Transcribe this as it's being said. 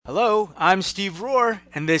Hello, I'm Steve Rohr,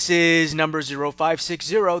 and this is number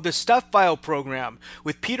 0560, the Stuff File program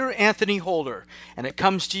with Peter Anthony Holder, and it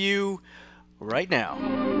comes to you right now.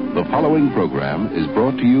 The following program is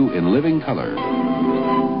brought to you in living color.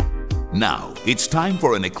 Now, it's time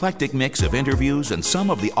for an eclectic mix of interviews and some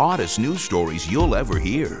of the oddest news stories you'll ever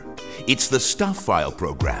hear. It's the Stuff File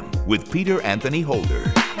program with Peter Anthony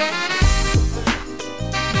Holder.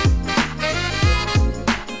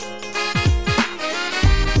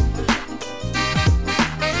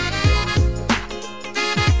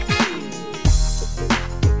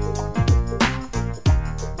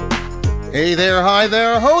 Hey there, hi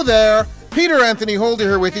there, ho there. Peter Anthony Holder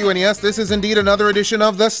here with you, and yes, this is indeed another edition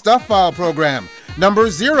of the Stuff File program, number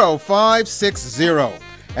 0560.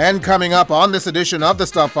 And coming up on this edition of the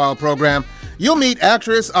Stuff File program, you'll meet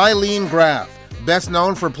actress Ilene Graff, best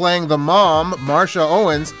known for playing the mom, Marsha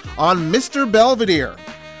Owens, on Mr. Belvedere.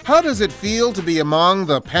 How does it feel to be among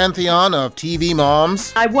the pantheon of TV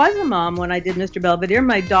moms? I was a mom when I did Mr. Belvedere.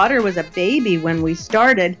 My daughter was a baby when we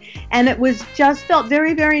started, and it was just felt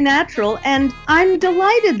very, very natural. And I'm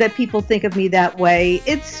delighted that people think of me that way.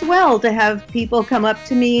 It's swell to have people come up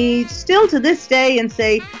to me still to this day and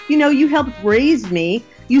say, you know, you helped raise me.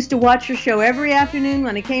 Used to watch your show every afternoon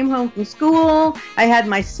when I came home from school. I had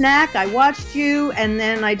my snack, I watched you, and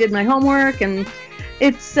then I did my homework, and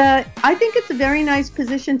I think it's a very nice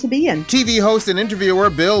position to be in. TV host and interviewer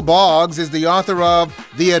Bill Boggs is the author of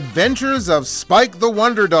The Adventures of Spike the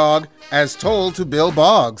Wonder Dog, as told to Bill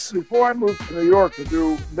Boggs. Before I moved to New York to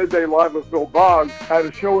do Midday Live with Bill Boggs, I had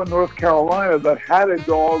a show in North Carolina that had a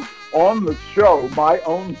dog on the show, my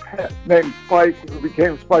own pet, named Spike, who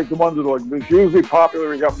became Spike the Wonder Dog. He was hugely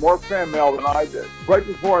popular. He got more fan mail than I did. Right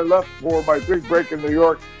before I left for my big break in New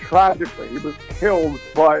York, tragically, he was killed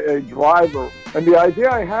by a driver. And the idea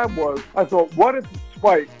I had was, I thought, what if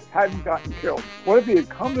Spike hadn't gotten killed? What if he had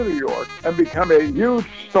come to New York and become a huge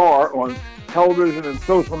star on television and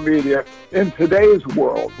social media in today's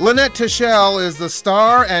world? Lanett Tachel is the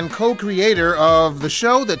star and co-creator of the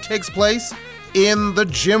show that takes place in the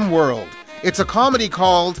gym world. It's a comedy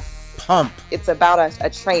called Pump. It's about a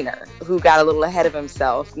trainer who got a little ahead of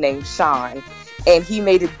himself named Sean, and he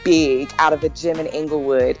made it big out of a gym in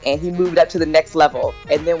Inglewood, and he moved up to the next level.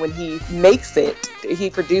 And then when he makes it, he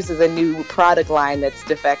produces a new product line that's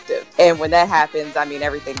defective. And when that happens,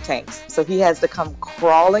 everything tanks. So he has to come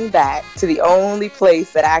crawling back to the only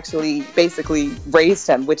place that actually basically raised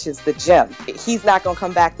him, which is the gym. He's not going to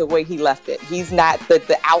come back the way he left it. He's not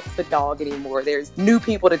the alpha dog anymore. There's new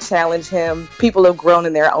people to challenge him. People have grown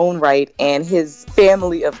in their own right, and his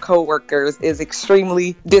family of coworkers is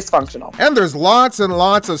extremely dysfunctional. And there's lots and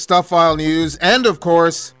lots of Stuff File news, and of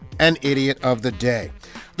course, an idiot of the day.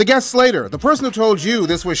 The guest slater, the person who told you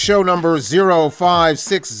this was show number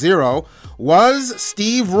 0560, was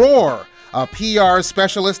Steve Rohr, a PR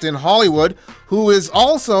specialist in Hollywood who is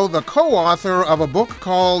also the co-author of a book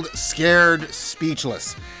called Scared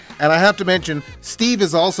Speechless. And I have to mention, Steve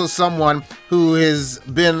is also someone who has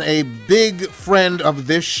been a big friend of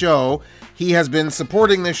this show. He has been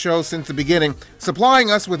supporting this show since the beginning, supplying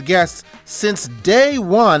us with guests since day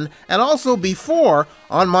one, and also before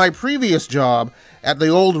on my previous job at the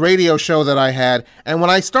old radio show that I had. And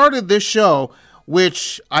when I started this show,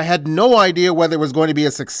 which I had no idea whether it was going to be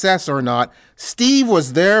a success or not, Steve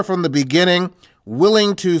was there from the beginning,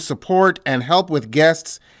 willing to support and help with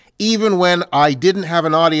guests, even when I didn't have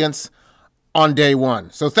an audience on day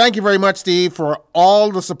one. So thank you very much, Steve, for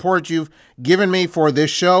all the support you've given me for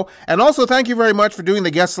this show. And also thank you very much for doing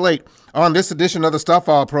the guest slate on this edition of the Stuff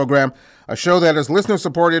File program, a show that is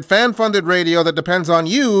listener-supported, fan-funded radio that depends on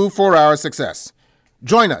you for our success.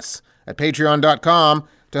 Join us at patreon.com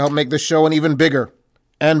to help make this show an even bigger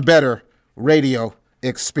and better radio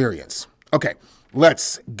experience. Okay,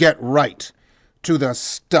 let's get right to the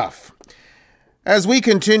stuff. As we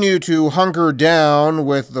continue to hunker down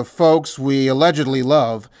with the folks we allegedly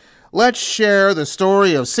love, let's share the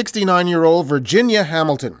story of 69-year-old Virginia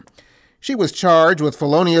Hamilton. She was charged with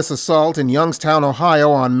felonious assault in Youngstown, Ohio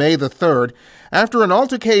on May the 3rd after an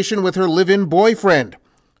altercation with her live-in boyfriend.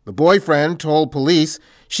 The boyfriend told police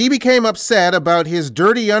she became upset about his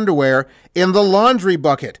dirty underwear in the laundry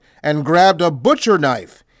bucket and grabbed a butcher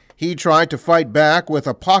knife. He tried to fight back with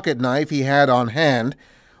a pocket knife he had on hand.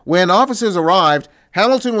 When officers arrived,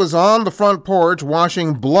 Hamilton was on the front porch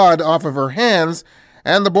washing blood off of her hands,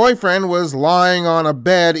 and the boyfriend was lying on a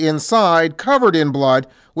bed inside covered in blood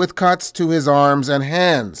with cuts to his arms and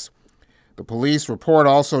hands. The police report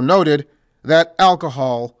also noted that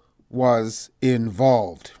alcohol was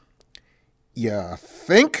involved. You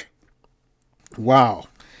think? Wow.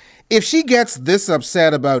 If she gets this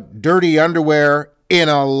upset about dirty underwear in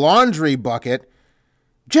a laundry bucket.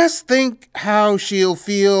 Just think how she'll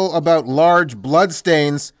feel about large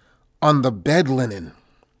bloodstains on the bed linen.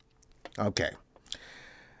 Okay,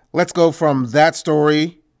 let's go from that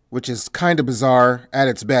story, which is kind of bizarre at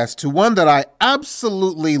its best, to one that I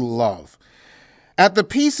absolutely love. At the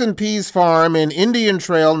Peace and Peas Farm in Indian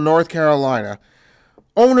Trail, North Carolina,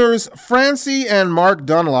 owners Francie and Mark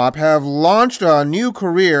Dunlop have launched a new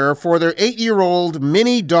career for their 8-year-old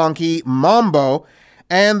mini donkey, Mambo,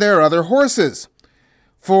 and their other horses.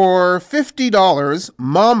 For $50,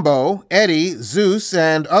 Mambo, Eddie, Zeus,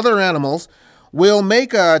 and other animals will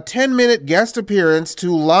make a 10-minute guest appearance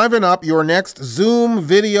to liven up your next Zoom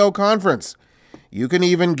video conference. You can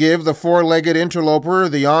even give the four-legged interloper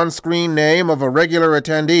the on-screen name of a regular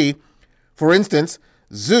attendee. For instance,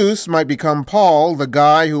 Zeus might become Paul, the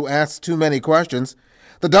guy who asks too many questions.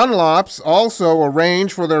 The Dunlops also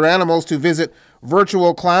arrange for their animals to visit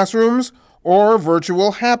virtual classrooms or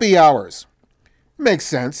virtual happy hours. Makes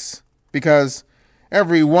sense, because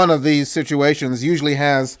every one of these situations usually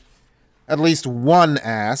has at least one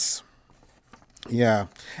ass. Yeah.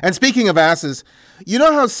 And speaking of asses, you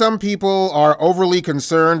know how some people are overly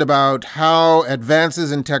concerned about how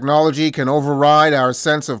advances in technology can override our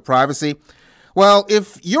sense of privacy? Well,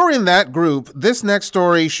 if you're in that group, this next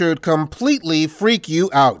story should completely freak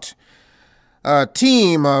you out. A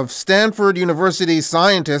team of Stanford University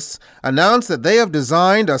scientists announced that they have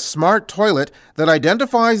designed a smart toilet that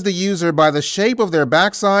identifies the user by the shape of their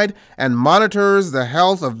backside and monitors the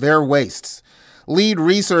health of their wastes. Lead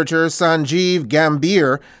researcher Sanjeev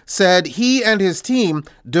Gambhir said he and his team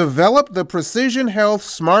developed the Precision Health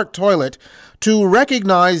Smart Toilet to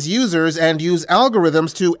recognize users and use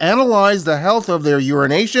algorithms to analyze the health of their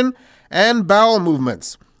urination and bowel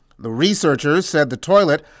movements. The researchers said the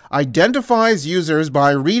toilet identifies users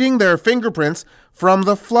by reading their fingerprints from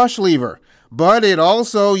the flush lever, but it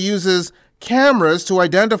also uses cameras to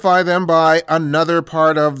identify them by another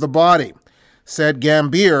part of the body. Said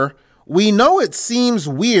Gambhir, "We know it seems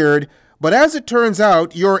weird, but as it turns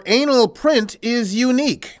out, your anal print is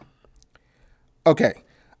unique." Okay,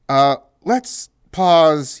 let's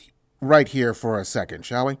pause right here for a second,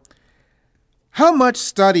 shall we? How much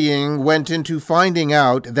studying went into finding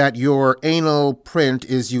out that your anal print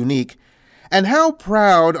is unique? And how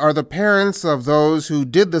proud are the parents of those who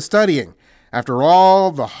did the studying after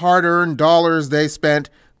all the hard-earned dollars they spent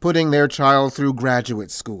putting their child through graduate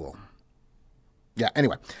school? Yeah,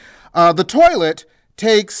 anyway. The toilet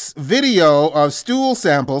takes video of stool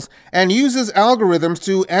samples and uses algorithms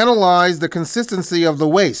to analyze the consistency of the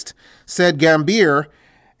waste. Said Gambhir,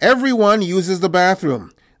 "Everyone uses the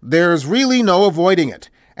bathroom. There's really no avoiding it,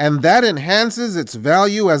 and that enhances its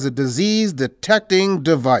value as a disease-detecting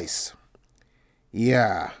device."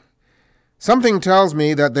 Yeah. Something tells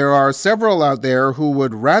me that there are several out there who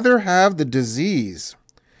would rather have the disease.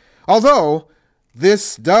 Although,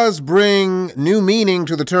 this does bring new meaning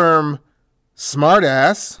to the term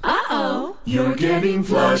smartass. Uh-oh, you're getting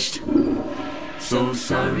flushed. So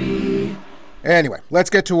sorry. Anyway, let's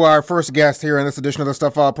get to our first guest here in this edition of the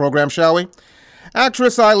Stuff File program, shall we?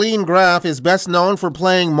 Actress Ilene Graff is best known for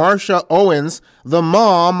playing Marsha Owens, the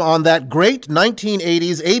mom on that great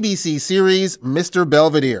 1980s ABC series, Mr.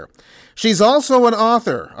 Belvedere. She's also an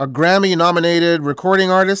author, a Grammy-nominated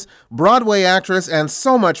recording artist, Broadway actress, and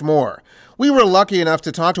so much more. We were lucky enough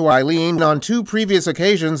to talk to Ilene on 2 previous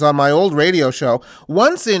occasions on my old radio show,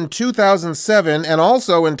 once in 2007 and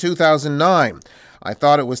also in 2009. I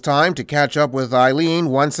thought it was time to catch up with Ilene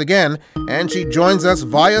once again, and she joins us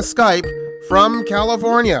via Skype from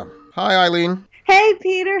California. Hi, Ilene. Hey,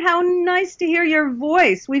 Peter, how nice to hear your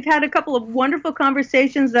voice. We've had a couple of wonderful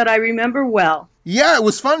conversations that I remember well. Yeah, it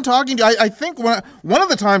was fun talking to you. I think one of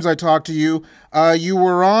the times I talked to you, you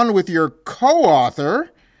were on with your co-author.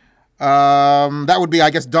 That would be, I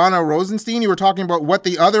guess, Donna Rosenstein. You were talking about What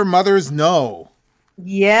the Other Mothers Know.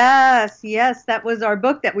 Yes, that was our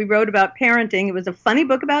book that we wrote about parenting. It was a funny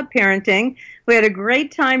book about parenting. We had a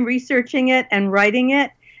great time researching it and writing it.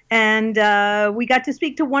 And we got to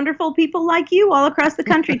speak to wonderful people like you all across the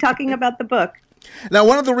country talking about the book. Now,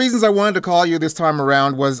 one of the reasons I wanted to call you this time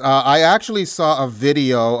around was I actually saw a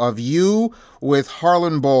video of you with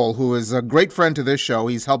Harlan Bowl, who is a great friend to this show.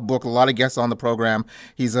 He's helped book a lot of guests on the program.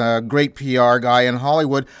 He's a great PR guy in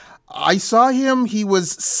Hollywood. I saw him. He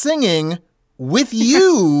was singing with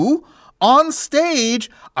you on stage.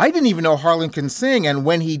 I didn't even know Harlan can sing. And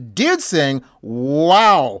when he did sing,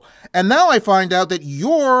 wow. And now I find out that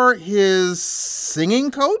you're his singing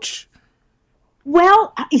coach?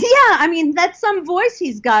 Well, yeah, I mean, that's some voice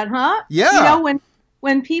he's got, huh? Yeah. You know,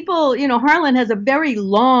 when people, Harlan has a very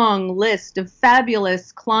long list of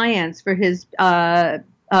fabulous clients for his,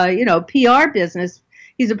 PR business.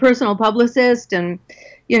 He's a personal publicist, and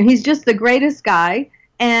he's just the greatest guy.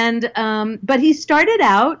 And but he started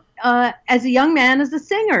out as a young man as a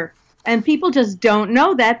singer, and people just don't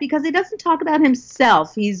know that because he doesn't talk about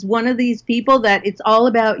himself. He's one of these people that it's all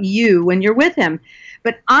about you when you're with him.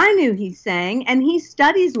 But I knew he sang, and he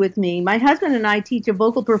studies with me. My husband and I teach a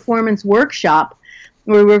vocal performance workshop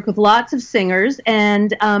where we work with lots of singers,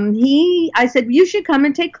 and I said, you should come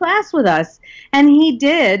and take class with us. And he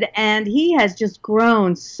did, and he has just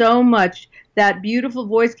grown so much. That beautiful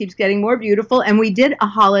voice keeps getting more beautiful. And we did a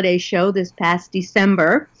holiday show this past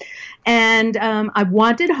December, and I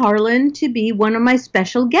wanted Harlan to be one of my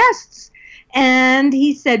special guests. And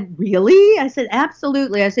he said, really? I said,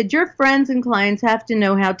 absolutely. I said, your friends and clients have to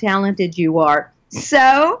know how talented you are.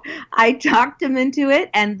 So I talked him into it,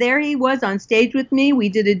 and there he was on stage with me. We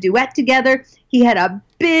did a duet together. He had a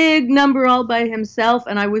big number all by himself,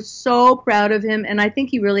 and I was so proud of him, and I think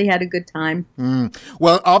he really had a good time.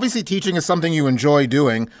 Well, obviously teaching is something you enjoy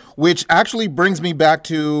doing, which actually brings me back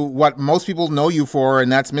to what most people know you for,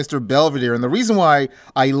 and that's Mr. Belvedere. And the reason why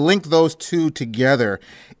I linked those two together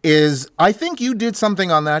is I think you did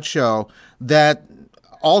something on that show that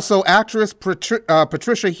also actress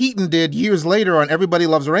Patricia Heaton did years later on Everybody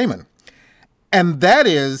Loves Raymond. And that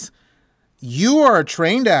is, you are a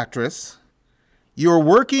trained actress. You're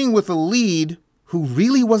working with a lead who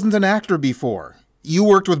really wasn't an actor before. You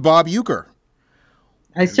worked with Bob Uecker.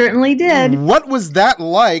 I certainly did. What was that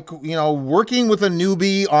like, working with a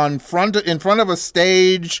newbie in front of a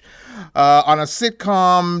stage, on a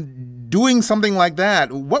sitcom, doing something like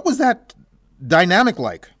that? What was that dynamic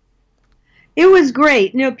like? It was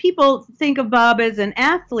great. People think of Bob as an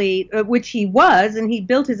athlete, which he was, and he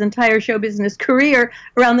built his entire show business career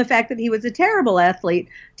around the fact that he was a terrible athlete,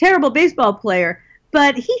 terrible baseball player.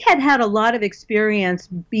 But he had a lot of experience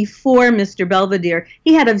before Mr. Belvedere.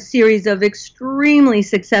 He had a series of extremely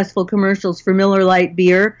successful commercials for Miller Lite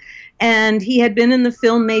beer, and he had been in the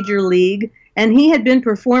film Major League, and he had been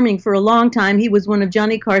performing for a long time. He was one of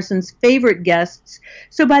Johnny Carson's favorite guests.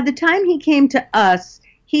 So by the time he came to us,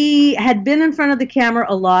 he had been in front of the camera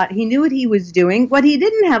a lot. He knew what he was doing. What he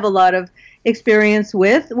didn't have a lot of experience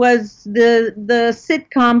with was the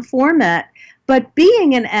sitcom format. But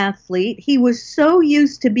being an athlete, he was so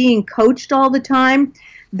used to being coached all the time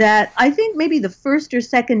that I think maybe the first or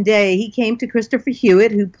second day he came to Christopher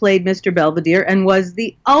Hewitt, who played Mr. Belvedere and was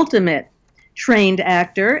the ultimate trained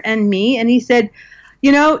actor, and me, and he said,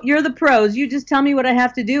 you're the pros. You just tell me what I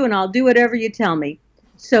have to do, and I'll do whatever you tell me.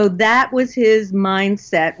 So that was his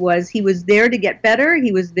mindset, was he was there to get better.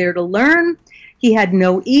 He was there to learn. He had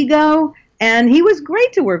no ego, and he was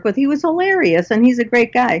great to work with. He was hilarious, and he's a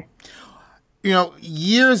great guy.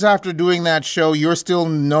 Years after doing that show, you're still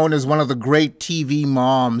known as one of the great TV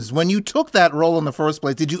moms. When you took that role in the first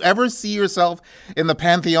place, did you ever see yourself in the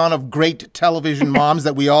pantheon of great television moms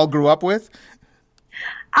that we all grew up with?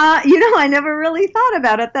 I never really thought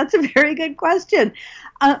about it. That's a very good question.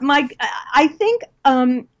 I think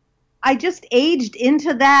I just aged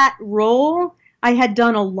into that role. I had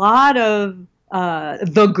done a lot of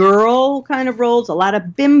the girl kind of roles, a lot of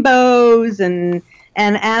bimbos, and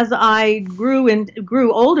as I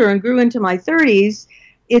grew older and grew into my 30s,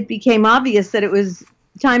 it became obvious that it was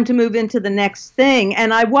time to move into the next thing.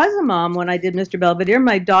 And I was a mom when I did Mr. Belvedere.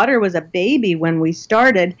 My daughter was a baby when we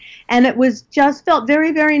started, and it was just felt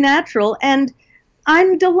very, very natural. And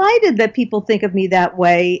I'm delighted that people think of me that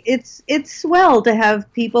way. It's swell to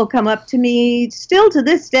have people come up to me still to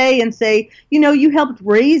this day and say, you helped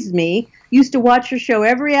raise me. Used to watch your show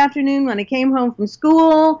every afternoon when I came home from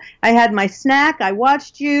school. I had my snack. I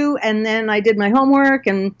watched you, and then I did my homework.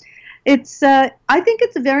 And I think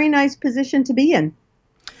it's a very nice position to be in.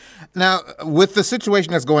 Now, with the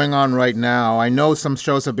situation that's going on right now, I know some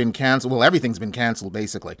shows have been canceled. Well, everything's been canceled,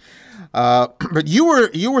 basically. But you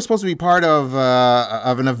were supposed to be part of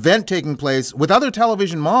an event taking place with other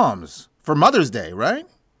television moms for Mother's Day, right?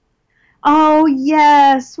 Oh,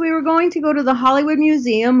 yes. We were going to go to the Hollywood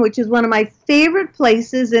Museum, which is one of my favorite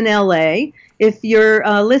places in L.A. If your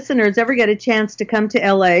listeners ever get a chance to come to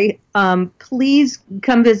L.A., please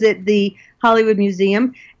come visit the Hollywood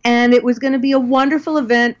Museum. And it was going to be a wonderful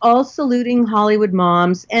event, all saluting Hollywood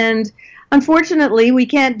moms. And unfortunately, we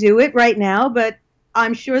can't do it right now, but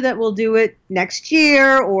I'm sure that we'll do it next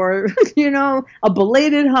year, or, a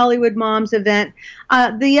belated Hollywood Moms event.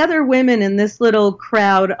 The other women in this little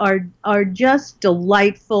crowd are just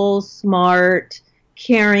delightful, smart,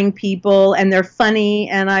 caring people, and they're funny,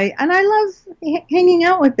 and I love hanging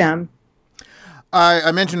out with them.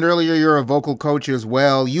 I mentioned earlier you're a vocal coach as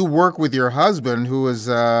well. You work with your husband, who is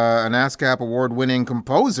an ASCAP award-winning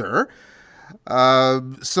composer.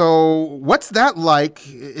 So what's that like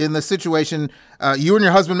in the situation, you and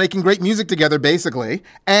your husband making great music together, basically?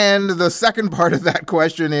 And the second part of that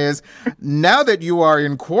question is, now that you are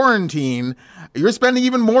in quarantine, you're spending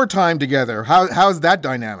even more time together. How's that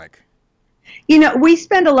dynamic? We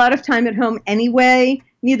spend a lot of time at home anyway.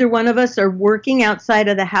 Neither one of us are working outside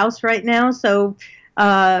of the house right now, so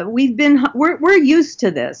we're used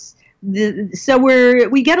to this. So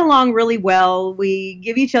we get along really well. We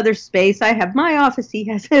give each other space. I have my office. He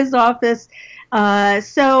has his office.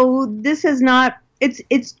 So this has not.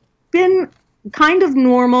 It's been kind of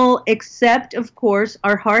normal, except of course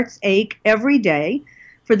our hearts ache every day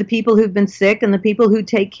for the people who've been sick and the people who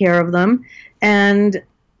take care of them, and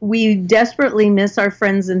we desperately miss our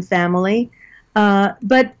friends and family.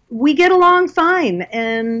 But we get along fine.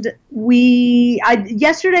 And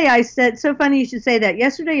yesterday I said, so funny you should say that.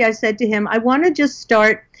 Yesterday I said to him, I want to just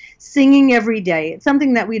start singing every day. It's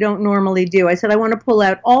something that we don't normally do. I said, I want to pull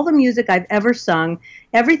out all the music I've ever sung,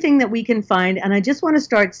 everything that we can find, and I just want to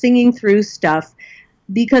start singing through stuff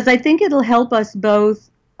because I think it'll help us both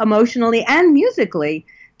emotionally and musically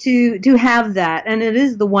to have that. And it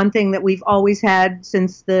is the one thing that we've always had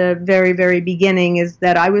since the very, very beginning, is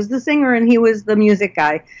that I was the singer and he was the music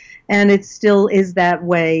guy. And it still is that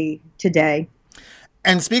way today.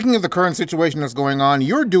 And speaking of the current situation that's going on,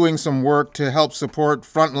 you're doing some work to help support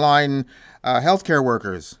frontline healthcare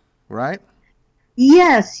workers, right?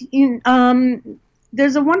 Yes.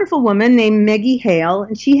 There's a wonderful woman named Maggie Hale,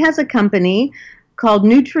 and she has a company called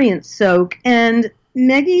Nutrient Soak. And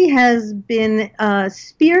Maggie has been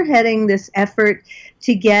spearheading this effort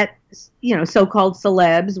to get, so-called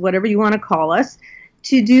celebs, whatever you want to call us,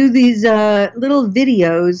 to do these little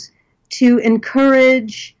videos to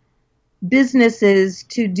encourage businesses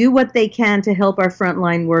to do what they can to help our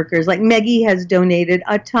frontline workers. Like Maggie has donated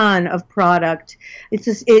a ton of product. It's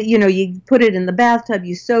just, you put it in the bathtub,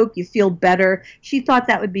 you soak, you feel better. She thought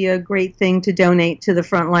that would be a great thing to donate to the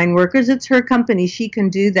frontline workers. It's her company. She can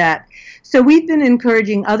do that. So we've been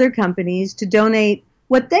encouraging other companies to donate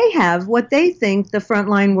what they have, what they think the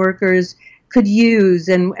frontline workers could use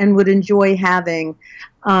and would enjoy having,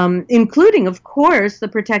 including, of course, the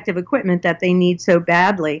protective equipment that they need so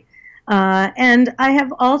badly. And I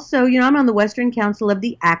have also, I'm on the Western Council of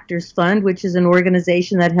the Actors Fund, which is an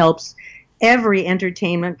organization that helps every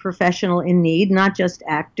entertainment professional in need, not just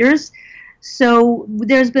actors. So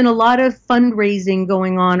there's been a lot of fundraising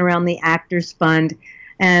going on around the Actors Fund.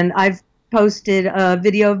 And I've posted a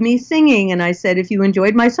video of me singing, and I said, if you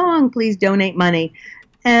enjoyed my song, please donate money.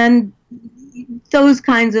 And those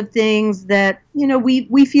kinds of things that,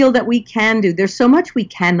 we feel that we can do. There's so much we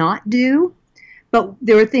cannot do, but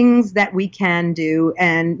there are things that we can do,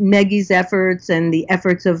 and Maggie's efforts and the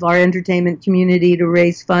efforts of our entertainment community to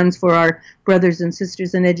raise funds for our brothers and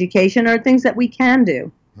sisters in education are things that we can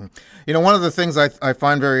do. One of the things I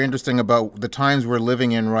find very interesting about the times we're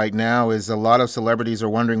living in right now is a lot of celebrities are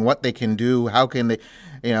wondering what they can do, how can they,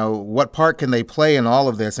 what part can they play in all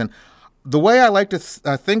of this. And the way I like to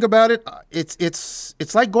think about it,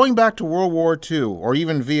 it's like going back to World War II or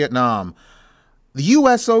even Vietnam. The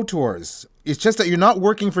USO tours, it's just that you're not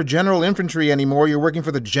working for general infantry anymore. You're working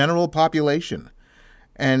for the general population.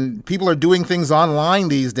 And people are doing things online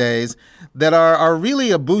these days that are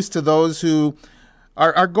really a boost to those who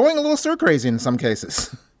are going a little stir crazy in some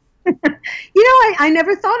cases. I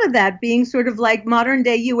never thought of that being sort of like modern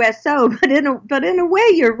day USO, but in a way,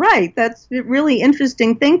 you're right. That's really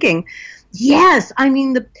interesting thinking. Yes, I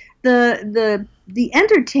mean the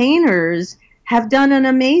entertainers have done an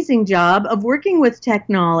amazing job of working with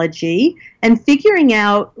technology and figuring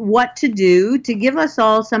out what to do to give us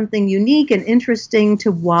all something unique and interesting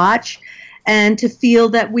to watch and to feel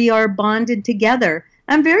that we are bonded together.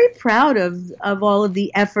 I'm very proud of all of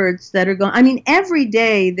the efforts that are going. I mean, every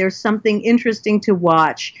day there's something interesting to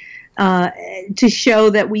watch to show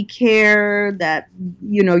that we care, that,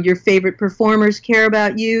 your favorite performers care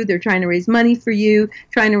about you. They're trying to raise money for you,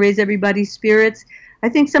 trying to raise everybody's spirits. I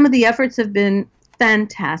think some of the efforts have been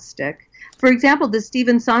fantastic. For example, the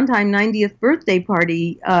Stephen Sondheim 90th birthday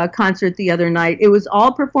party concert the other night, it was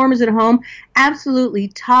all performers at home, absolutely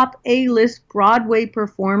top A-list Broadway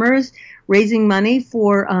performers raising money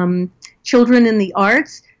for children in the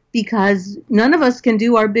arts, because none of us can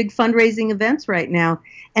do our big fundraising events right now.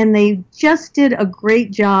 And they just did a great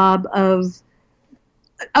job of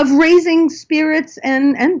raising spirits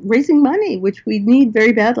and raising money, which we need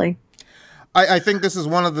very badly. I think this is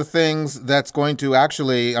one of the things that's going to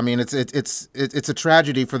actually, it's a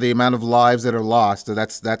tragedy for the amount of lives that are lost.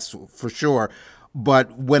 That's for sure.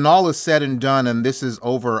 But when all is said and done and this is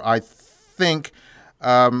over, I think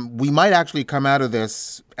we might actually come out of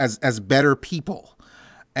this as better people.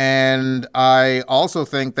 And I also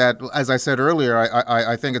think that, as I said earlier,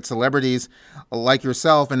 I think it's celebrities like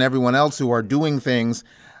yourself and everyone else who are doing things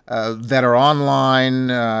that are online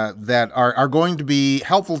that are going to be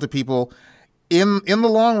helpful to people in the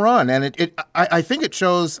long run. And I think it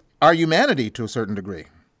shows our humanity to a certain degree.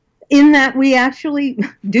 In that we actually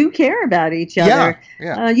do care about each other.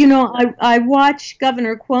 Yeah. I watch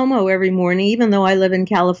Governor Cuomo every morning, even though I live in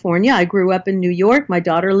California. I grew up in New York. My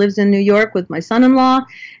daughter lives in New York with my son-in-law,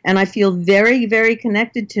 and I feel very, very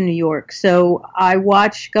connected to New York. So I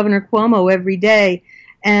watch Governor Cuomo every day.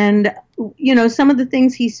 And, some of the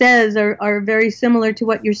things he says are very similar to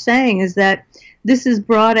what you're saying, is that this has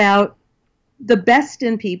brought out the best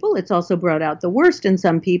in people. It's also brought out the worst in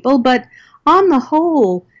some people. But on the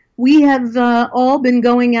whole, we have all been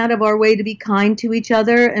going out of our way to be kind to each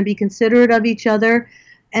other and be considerate of each other.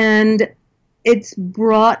 And it's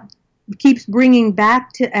keeps bringing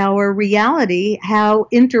back to our reality how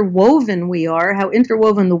interwoven we are, how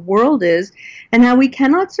interwoven the world is, and how we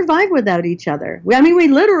cannot survive without each other. We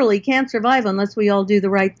literally can't survive unless we all do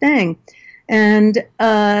the right thing. And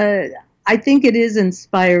I think it is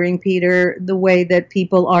inspiring, Peter, the way that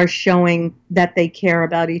people are showing that they care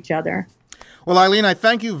about each other. Well, Ilene, I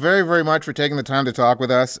thank you very, very much for taking the time to talk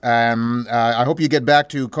with us. I hope you get back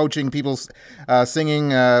to coaching people's singing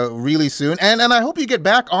really soon. And I hope you get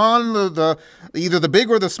back on the either the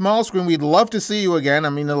big or the small screen. We'd love to see you again.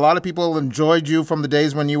 I mean, a lot of people enjoyed you from the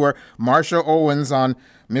days when you were Marsha Owens on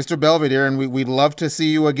Mr. Belvedere, and we'd love to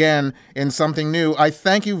see you again in something new. I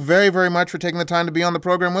thank you very, very much for taking the time to be on the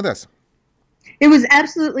program with us. It was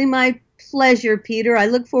absolutely my pleasure, Peter. I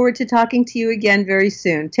look forward to talking to you again very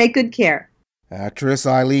soon. Take good care. Actress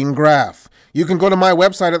Ilene Graff. You can go to my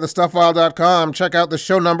website at thestufffile.com, check out the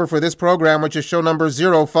show number for this program, which is show number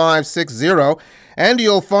 0560, and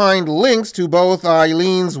you'll find links to both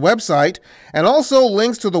Ilene's website and also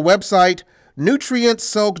links to the website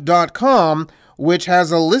nutrientsoak.com, which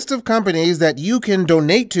has a list of companies that you can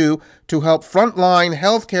donate to help frontline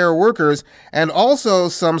healthcare workers, and also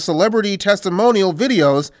some celebrity testimonial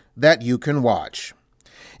videos that you can watch.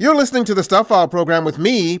 You're listening to the Stuff File program with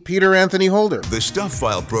me, Peter Anthony Holder. The Stuff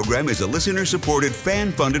File program is a listener-supported,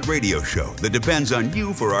 fan-funded radio show that depends on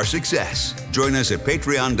you for our success. Join us at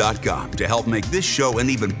patreon.com to help make this show an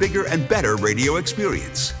even bigger and better radio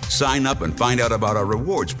experience. Sign up and find out about our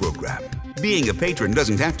rewards program. Being a patron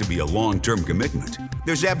doesn't have to be a long-term commitment.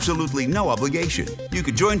 There's absolutely no obligation. You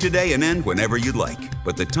could join today and end whenever you'd like.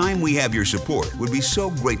 But the time we have your support would be so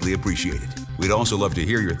greatly appreciated. We'd also love to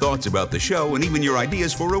hear your thoughts about the show and even your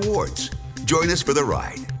ideas for rewards. Join us for the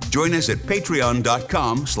ride. Join us at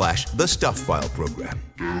patreon.com/thestuffileprogram.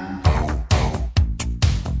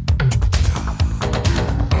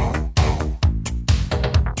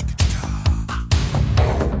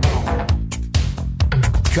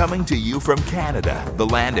 Coming to you from Canada, the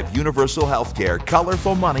land of universal healthcare,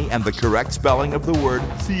 colorful money, and the correct spelling of the word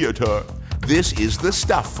theater. This is The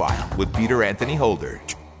Stuff File with Peter Anthony Holder.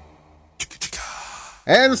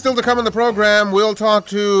 And still to come in the program, we'll talk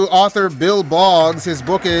to author Bill Boggs. His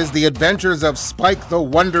book is The Adventures of Spike the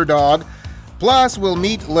Wonder Dog. Plus, we'll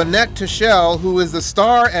meet Lanett, Tachel, who is the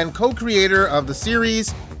star and co-creator of the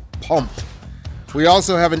series Pump. We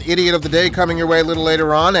also have an Idiot of the Day coming your way a little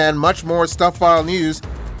later on, and much more Stuff File news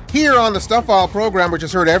here on the Stuff File program, which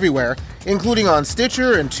is heard everywhere, including on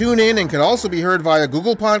Stitcher and TuneIn, and can also be heard via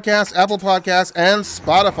Google Podcasts, Apple Podcasts, and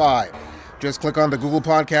Spotify. Just click on the Google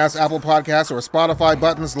Podcasts, Apple Podcasts, or Spotify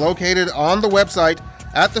buttons located on the website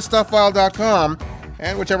at thestufffile.com.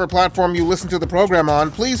 And whichever platform you listen to the program on,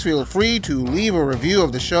 please feel free to leave a review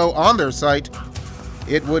of the show on their site.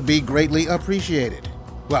 It would be greatly appreciated.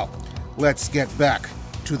 Well, let's get back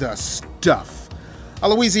to the stuff. A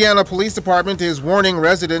Louisiana police department is warning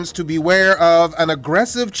residents to beware of an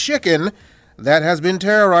aggressive chicken that has been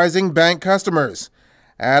terrorizing bank customers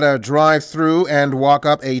at a drive-through and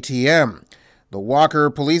walk-up ATM. The Walker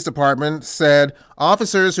Police Department said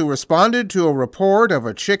officers who responded to a report of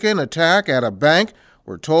a chicken attack at a bank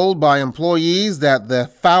were told by employees that the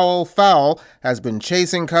fowl has been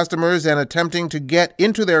chasing customers and attempting to get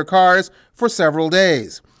into their cars for several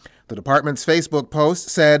days. The department's Facebook post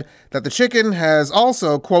said that the chicken has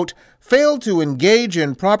also, quote, failed to engage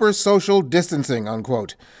in proper social distancing,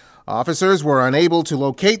 unquote. Officers were unable to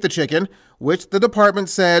locate the chicken, which the department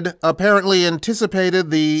said apparently anticipated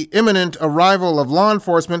the imminent arrival of law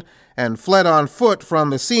enforcement and fled on foot from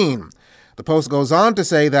the scene. The post goes on to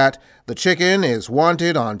say that the chicken is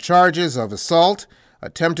wanted on charges of assault,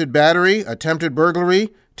 attempted battery, attempted burglary,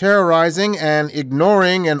 terrorizing and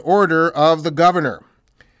ignoring an order of the governor.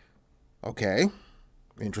 Okay,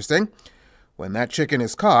 interesting. When that chicken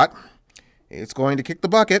is caught, it's going to kick the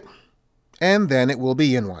bucket, and then it will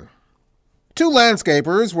be in one. 2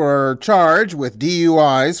 landscapers were charged with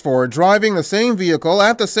DUIs for driving the same vehicle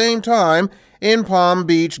at the same time in Palm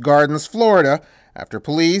Beach Gardens, Florida, after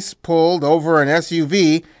police pulled over an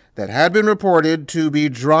SUV that had been reported to be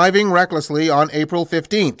driving recklessly on April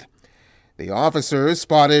 15th. The officers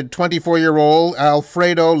spotted 24-year-old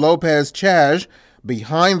Alfredo Lopez Chaj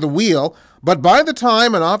behind the wheel, but by the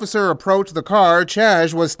time an officer approached the car,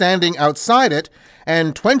 Chaj was standing outside it,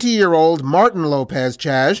 and 20-year-old Martin Lopez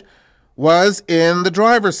Chaj was in the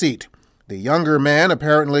driver's seat. The younger man,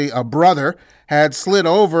 apparently a brother, had slid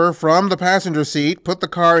over from the passenger seat, put the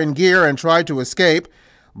car in gear, and tried to escape,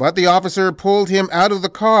 but the officer pulled him out of the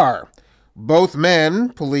car. Both men,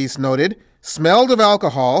 police noted, smelled of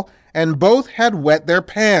alcohol, and both had wet their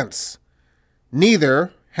pants.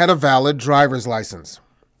 Neither had a valid driver's license.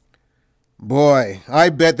 Boy, I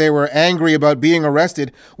bet they were angry about being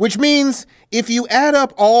arrested, which means if you add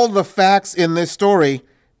up all the facts in this story,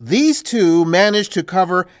 these two managed to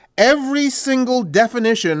cover every single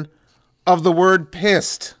definition of the word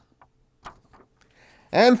pissed.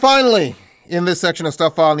 And finally, in this section of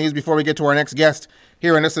Stuff File News, before we get to our next guest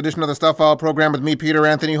here in this edition of the Stuff File program with me, Peter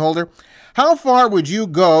Anthony Holder, how far would you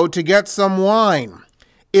go to get some wine?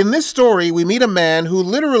 In this story, we meet a man who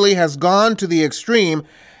literally has gone to the extreme,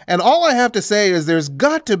 and all I have to say is there's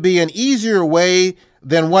got to be an easier way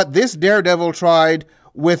than what this daredevil tried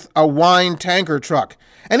with a wine tanker truck.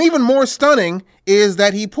 And even more stunning is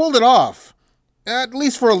that he pulled it off, at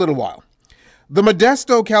least for a little while. The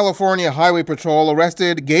Modesto, California Highway Patrol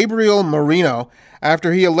arrested Gabriel Marino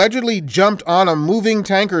after he allegedly jumped on a moving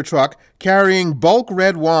tanker truck carrying bulk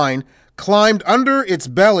red wine, climbed under its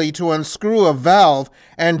belly to unscrew a valve,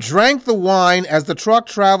 and drank the wine as the truck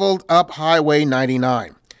traveled up Highway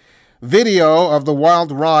 99. Video of the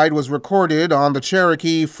wild ride was recorded on the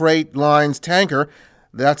Cherokee Freight Line's tanker.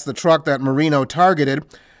 That's the truck that Marino targeted.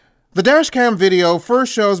 The dashcam video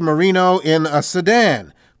first shows Marino in a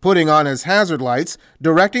sedan, putting on his hazard lights,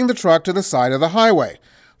 directing the truck to the side of the highway.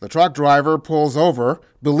 The truck driver pulls over,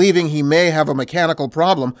 believing he may have a mechanical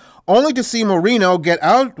problem, only to see Marino get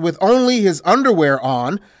out with only his underwear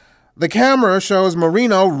on. The camera shows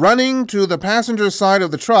Marino running to the passenger side of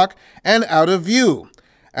the truck and out of view.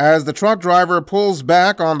 As the truck driver pulls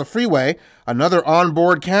back on the freeway, another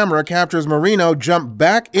onboard camera captures Marino jump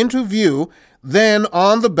back into view, then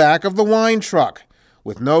on the back of the wine truck.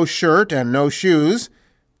 With no shirt and no shoes,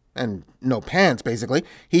 and no pants basically,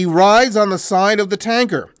 he rides on the side of the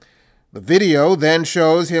tanker. The video then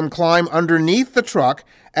shows him climb underneath the truck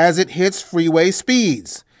as it hits freeway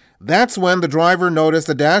speeds. That's when the driver noticed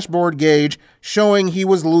the dashboard gauge showing he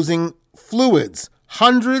was losing fluids,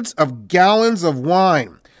 hundreds of gallons of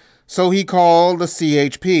wine. So he called the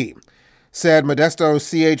CHP. Said Modesto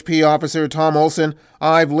CHP officer Tom Olson,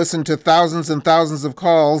 "I've listened to thousands and thousands of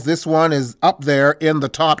calls. This one is up there in the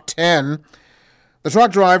top 10. The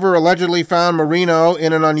truck driver allegedly found Marino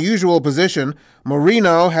in an unusual position.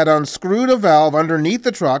 Marino had unscrewed a valve underneath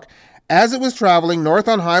the truck as it was traveling north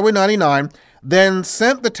on Highway 99, then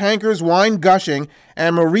sent the tanker's wine gushing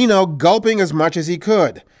and Marino gulping as much as he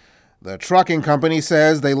could. The trucking company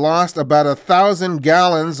says they lost about 1,000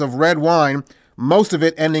 gallons of red wine, most of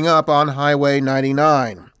it ending up on Highway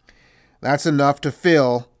 99. That's enough to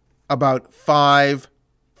fill about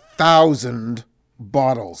 5,000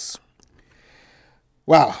 bottles.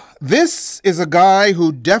 Wow, this is a guy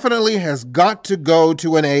who definitely has got to go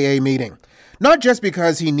to an AA meeting. Not just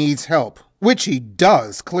because he needs help, which he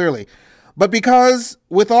does, clearly, but because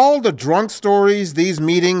with all the drunk stories these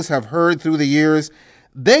meetings have heard through the years,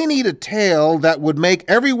 they need a tale that would make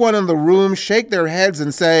everyone in the room shake their heads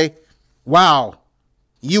and say, "Wow,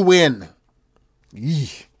 you win."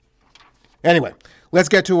 Eesh. Anyway, let's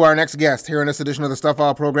get to our next guest here in this edition of the Stuff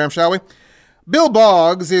File program, shall we? Bill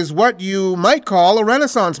Boggs is what you might call a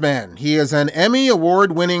Renaissance man. He is an Emmy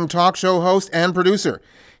award-winning talk show host and producer.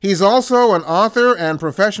 He's also an author and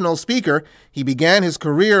professional speaker. He began his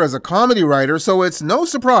career as a comedy writer, so it's no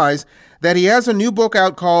surprise that he has a new book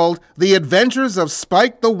out called The Adventures of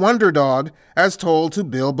Spike the Wonder Dog, as told to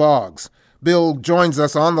Bill Boggs. Bill joins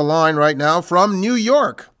us on the line right now from New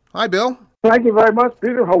York. Hi, Bill. Thank you very much,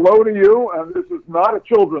 Peter. Hello to you. And this is not a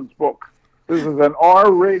children's book. This is an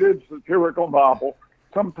R-rated satirical novel.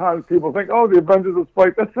 Sometimes people think, oh, The Adventures of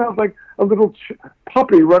Spike, that sounds like a little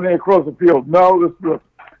puppy running across the field. No,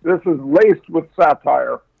 this is laced with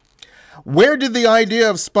satire. Where did the idea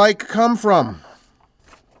of Spike come from?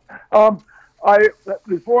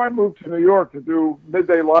 Before I moved to New York to do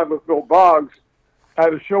Midday Live with Bill Boggs, I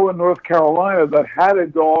had a show in North Carolina that had a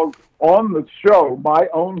dog on the show, my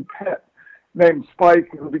own pet, named Spike,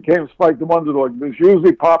 who became Spike the Wonder Dog. He was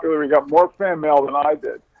hugely popular. He got more fan mail than I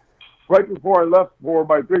did. Right before I left for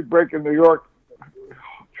my big break in New York,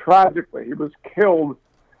 tragically, he was killed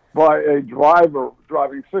by a driver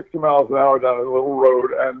driving 60 miles an hour down a little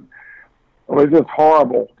road, and it was just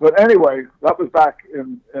horrible. But anyway, that was back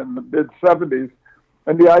in the mid-'70s.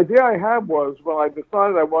 And the idea I had was, when I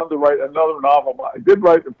decided I wanted to write another novel, I did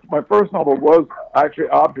write, my first novel was actually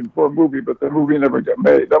optioned for a movie, but the movie never got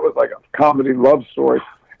made. That was like a comedy love story.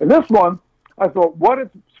 And this one, I thought, what if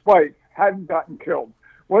Spike hadn't gotten killed?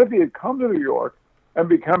 What if he had come to New York and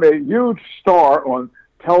become a huge star on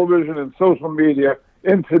television and social media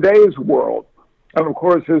in today's world? And of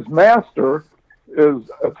course, his master is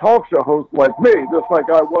a talk show host like me, just like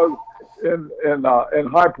I was in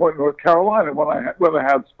High Point, North Carolina, when I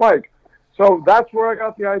had Spike. So that's where I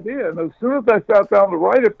got the idea. And as soon as I sat down to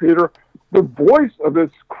write it, Peter, the voice of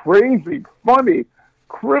this crazy, funny,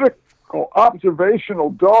 critical,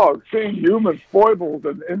 observational dog, seeing human foibles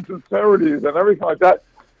and insincerities and everything like that,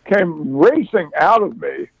 came racing out of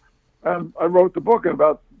me. And I wrote the book in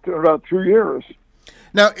about 2 years.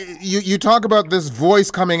 Now, you talk about this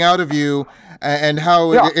voice coming out of you and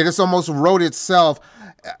how it just almost wrote itself.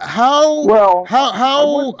 I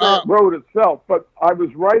wouldn't say it wrote itself, but I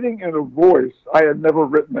was writing in a voice I had never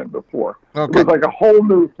written in before. Okay. It was like a whole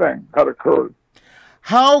new thing had occurred.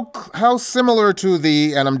 How similar to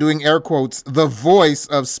and I'm doing air quotes, the voice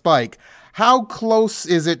of Spike, how close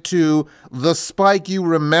is it to the Spike you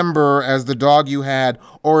remember as the dog you had,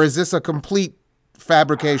 or is this a complete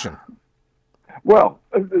fabrication? Well,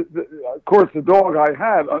 of course, the dog I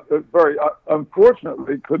had very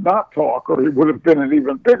unfortunately could not talk, or he would have been an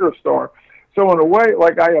even bigger star. So in a way,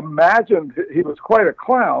 like, I imagined he was quite a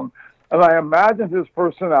clown, and I imagined his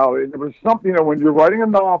personality. There was something, when you're writing a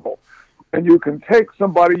novel and you can take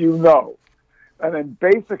somebody you know and then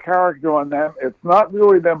base a character on them, it's not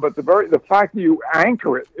really them, but the fact that you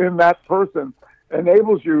anchor it in that person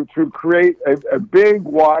enables you to create a big,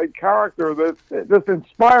 wide character that's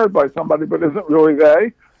inspired by somebody but isn't really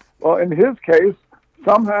they. Well, in his case,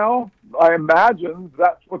 somehow I imagined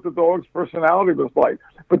that's what the dog's personality was like.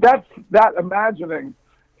 But that imagining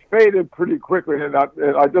faded pretty quickly, and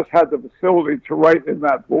I just had the facility to write in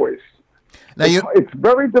that voice. Now it's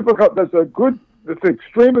very difficult. That's an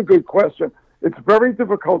extremely good question. It's very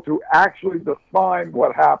difficult to actually define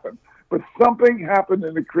what happened. But something happened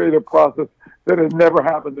in the creative process that had never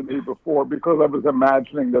happened to me before because I was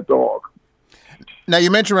imagining the dog. Now,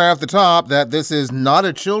 you mentioned right off the top that this is not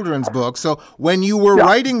a children's book. So when you were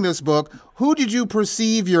writing this book, who did you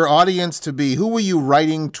perceive your audience to be? Who were you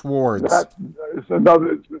writing towards? That's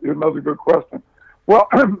another good question. Well,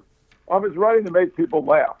 I was writing to make people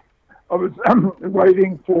laugh. I was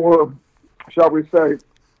writing for, shall we say,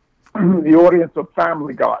 the audience of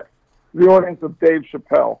Family Guy, the audience of Dave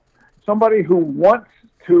Chappelle, somebody who wants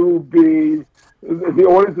to be, the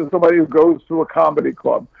audience is somebody who goes to a comedy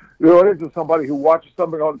club. The audience is somebody who watches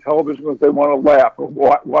something on television because they want to laugh, or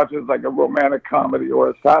watches like a romantic comedy or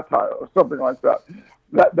a satire or something like that.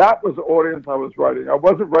 That was the audience I was writing. I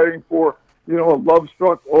wasn't writing for, a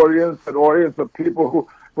love-struck audience, an audience of people who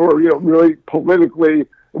are, really politically,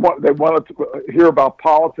 they wanted to hear about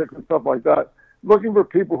politics and stuff like that. Looking for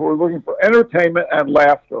people who are looking for entertainment and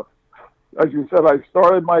laughter. As you said, I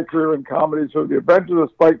started my career in comedy, so the Adventures of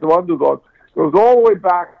Spike the Underdog goes all the way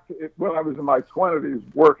back to when I was in my 20s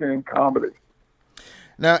working in comedy.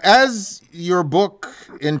 Now, as your book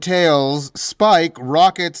entails, Spike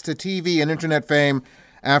rockets to TV and internet fame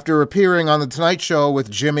after appearing on The Tonight Show with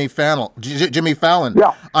Jimmy Fallon.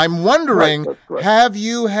 Yeah. I'm wondering, right. Have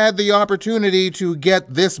you had the opportunity to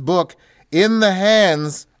get this book in the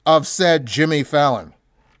hands of said Jimmy Fallon?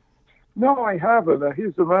 No, I haven't.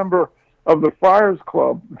 He's a member of the Friars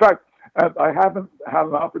Club. In fact, I haven't had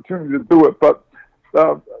an opportunity to do it, but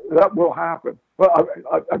that will happen. But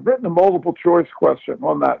I've written a multiple choice question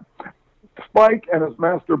on that. Spike and his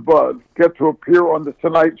master Bud get to appear on The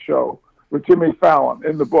Tonight Show with Jimmy Fallon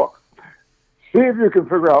in the book. See if you can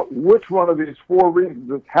figure out which one of these four reasons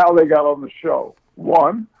is how they got on the show.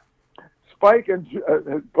 One, Spike and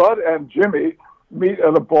Bud and Jimmy meet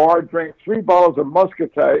at a bar, drink 3 bottles of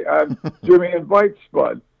Muscadet, and Jimmy invites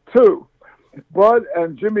Bud. 2, Bud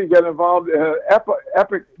and Jimmy get involved in an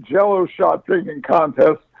epic Jell-O shot drinking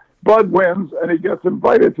contest. Bud wins, and he gets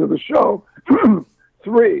invited to the show.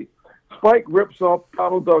 3, Spike rips off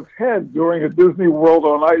Donald Duck's head during a Disney World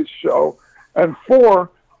on Ice show. And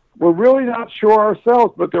 4, we're really not sure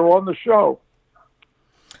ourselves, but they're on the show.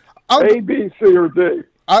 A, B, C, or D.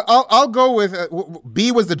 I'll go with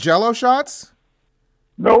B was the Jell-O shots?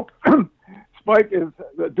 Nope. Spike is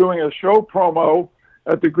doing a show promo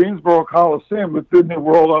at the Greensboro Coliseum with Disney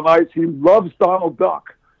World on Ice. He loves Donald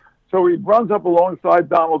Duck. So he runs up alongside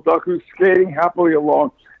Donald Duck, who's skating happily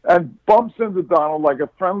along, and bumps into Donald like a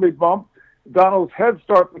friendly bump. Donald's head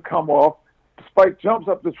starts to come off. Spike jumps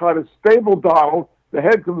up to try to stable Donald. The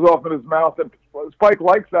head comes off in his mouth, and Spike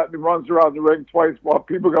likes that, and he runs around the ring twice while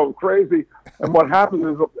people go crazy. And what happens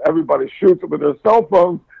is everybody shoots with their cell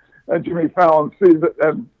phones, and Jimmy Fallon sees it,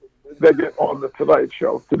 and they get on the Tonight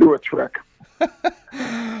Show to do a trick.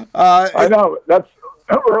 I know, that's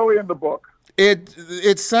early in the book.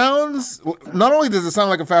 It sounds, not only does it sound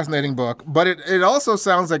like a fascinating book, but it also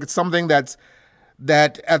sounds like it's something that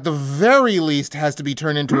at the very least has to be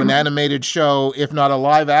turned into an animated show, if not a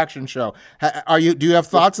live action show. Do you have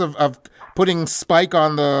thoughts of putting Spike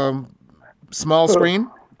on the small screen?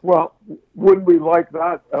 Well, wouldn't we like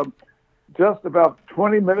that? Just about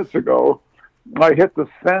 20 minutes ago, I hit the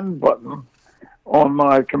send button on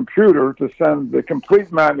my computer to send the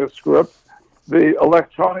complete manuscript, the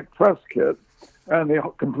electronic press kit, and the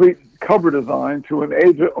complete cover design to an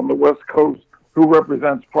agent on the West Coast who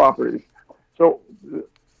represents properties. So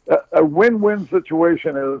a win-win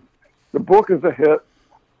situation is the book is a hit,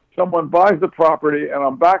 someone buys the property, and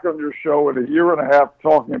I'm back on your show in a year and a half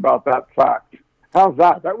talking about that fact. How's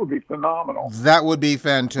that? That would be phenomenal. That would be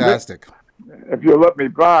fantastic. If you let me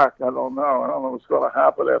back, I don't know. I don't know what's going to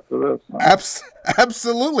happen after this.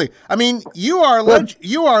 Absolutely. I mean, you are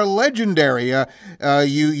legendary.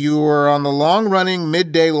 You were on the long-running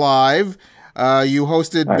Midday Live. You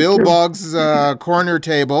hosted Bill Boggs' Corner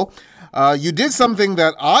Table. You did something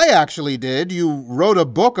that I actually did. You wrote a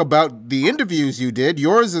book about the interviews you did.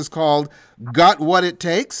 Yours is called Got What It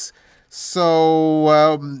Takes.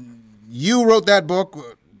 So you wrote that book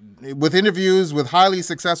with interviews with highly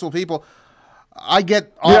successful people. I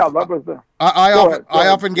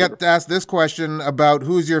often get asked this question about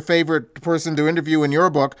who's your favorite person to interview in your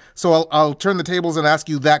book. So I'll turn the tables and ask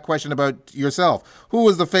you that question about yourself. Who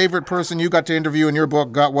was the favorite person you got to interview in your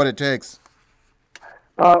book, Got What It Takes?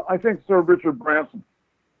 I think Sir Richard Branson.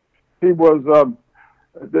 He was,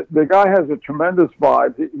 the guy has a tremendous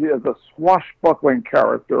vibe. He has a swashbuckling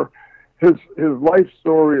character. His life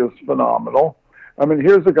story is phenomenal. I mean,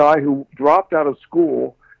 here's a guy who dropped out of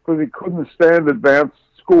school because he couldn't stand advanced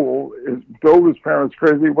school. Drove his parents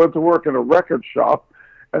crazy. He went to work in a record shop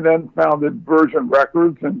and then founded Virgin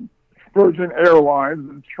Records and Virgin Airlines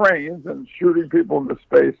and trains and shooting people into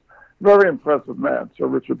space. Very impressive man, Sir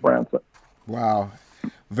Richard Branson. Wow.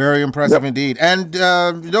 Very impressive indeed. And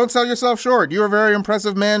don't sell yourself short. You're a very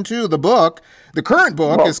impressive man, too. The current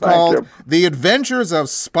book is called The Adventures of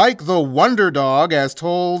Spike the Wonder Dog, as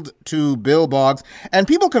told to Bill Boggs. And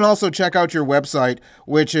people can also check out your website,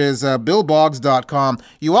 which is billboggs.com.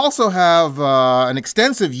 You also have an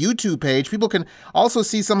extensive YouTube page. People can also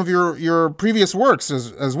see some of your previous works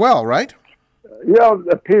as well, right? Yeah,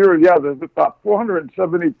 Peter, there's about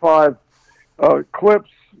 475 clips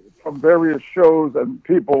from various shows and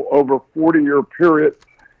people over a 40-year period.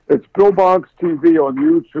 It's Bill Boggs TV on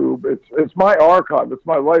YouTube. It's my archive. It's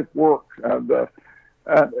my life work. And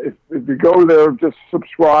if you go there, just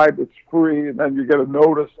subscribe. It's free, and then you get a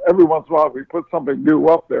notice. Every once in a while, we put something new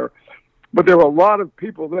up there. But there are a lot of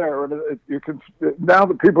people there, and now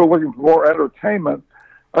that people are looking for more entertainment,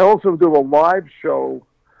 I also do a live show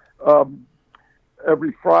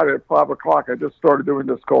every Friday at 5 o'clock. I just started doing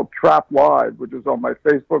this called Trap Live, which is on my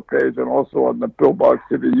Facebook page and also on the Bill Boggs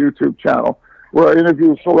TV YouTube channel, where I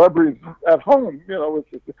interview celebrities at home. You know,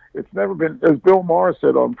 it's never been, as Bill Maher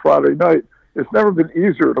said on Friday night, it's never been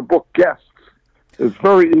easier to book guests. It's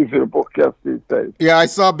very easy to book guests these days. Yeah, I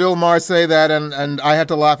saw Bill Maher say that, and I had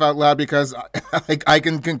to laugh out loud because I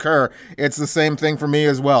can concur. It's the same thing for me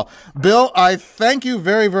as well. Bill, I thank you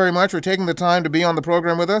very, very much for taking the time to be on the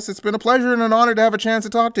program with us. It's been a pleasure and an honor to have a chance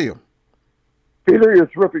to talk to you. Peter, you're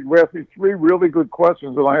terrific. You asked me 3 really good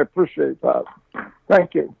questions, and I appreciate that.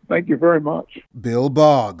 Thank you. Thank you very much. Bill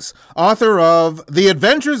Boggs, author of The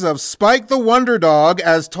Adventures of Spike the Wonder Dog,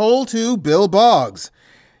 as told to Bill Boggs.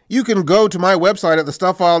 You can go to my website at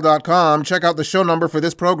thestuffile.com, check out the show number for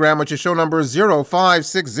this program, which is show number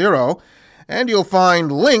 0560, and you'll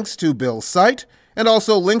find links to Bill's site and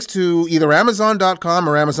also links to either Amazon.com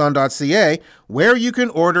or Amazon.ca, where you can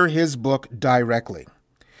order his book directly.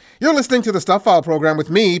 You're listening to the Stuff File program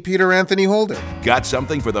with me, Peter Anthony Holder. Got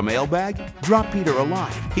something for the mailbag? Drop Peter a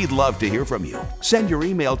line. He'd love to hear from you. Send your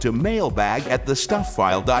email to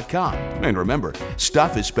mailbag@thestuffile.com. And remember,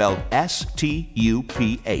 stuff is spelled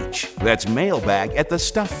S-T-U-P-H. That's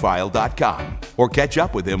mailbag@thestuffile.com. or catch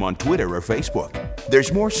up with him on Twitter or Facebook.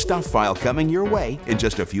 There's more Stuff File coming your way in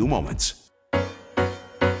just a few moments.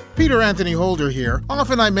 Peter Anthony Holder here.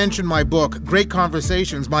 Often I mention my book, Great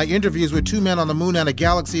Conversations, my interviews with two men on the moon and a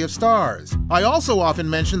galaxy of stars. I also often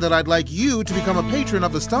mention that I'd like you to become a patron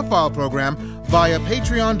of the Stuff File program via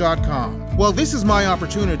patreon.com. Well, this is my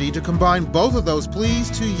opportunity to combine both of those pleas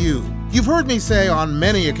to you. You've heard me say on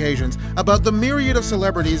many occasions about the myriad of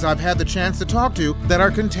celebrities I've had the chance to talk to that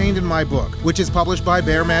are contained in my book, which is published by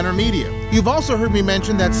Bear Manor Media. You've also heard me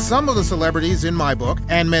mention that some of the celebrities in my book,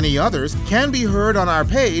 and many others, can be heard on our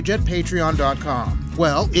page at patreon.com.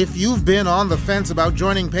 Well, if you've been on the fence about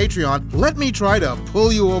joining Patreon, let me try to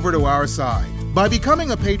pull you over to our side. By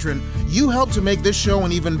becoming a patron, you help to make this show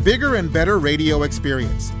an even bigger and better radio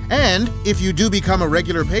experience. And if you do become a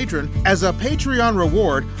regular patron, as a Patreon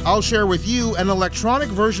reward, I'll share with you an electronic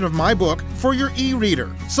version of my book for your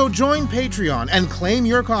e-reader. So join Patreon and claim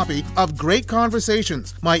your copy of Great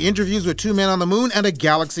Conversations, my interviews with two men on the moon and a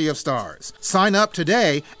galaxy of stars. Sign up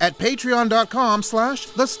today at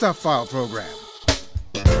patreon.com/The Stuff File Program.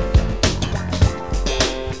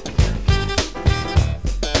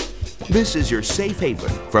 This is your safe haven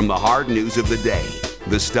from the hard news of the day.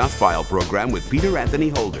 The Stuff File program with Peter Anthony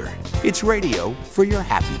Holder. It's radio for your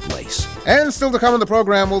happy place. And still to come in the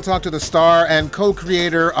program, we'll talk to the star and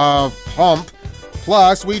co-creator of Pump.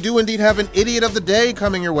 Plus, we do indeed have an Idiot of the Day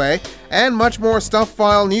coming your way, and much more Stuff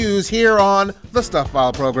File news here on the Stuff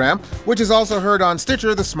File program, which is also heard on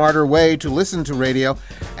Stitcher, the smarter way to listen to radio,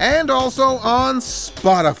 and also on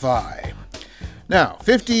Spotify. Now,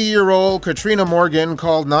 50-year-old Katrina Morgan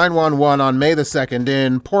called 911 on May the 2nd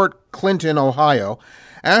in Port Clinton, Ohio,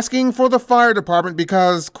 asking for the fire department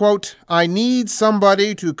because, quote, I need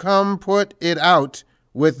somebody to come put it out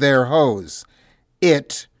with their hose.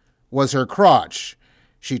 It was her crotch.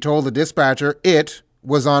 She told the dispatcher it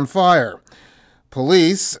was on fire.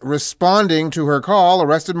 Police, responding to her call,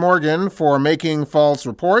 arrested Morgan for making false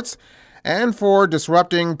reports and for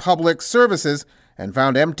disrupting public services and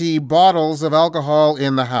found empty bottles of alcohol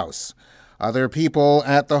in the house. Other people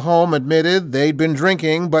at the home admitted they'd been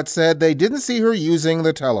drinking, but said they didn't see her using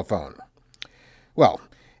the telephone. Well,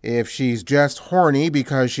 if she's just horny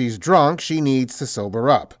because she's drunk, she needs to sober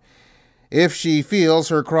up. If she feels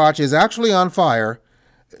her crotch is actually on fire,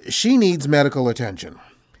 she needs medical attention.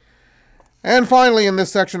 And finally, in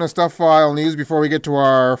this section of Stuff File news, before we get to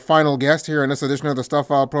our final guest here in this edition of the Stuff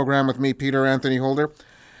File program with me, Peter Anthony Holder,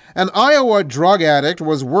 an Iowa drug addict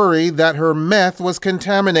was worried that her meth was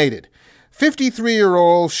contaminated.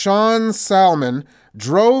 53-year-old Sean Salmon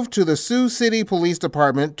drove to the Sioux City Police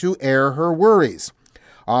Department to air her worries.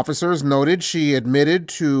 Officers noted she admitted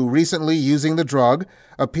to recently using the drug,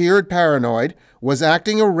 appeared paranoid, was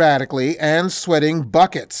acting erratically, and sweating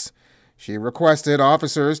buckets. She requested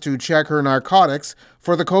officers to check her narcotics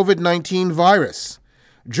for the COVID-19 virus.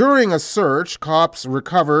 During a search, cops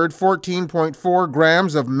recovered 14.4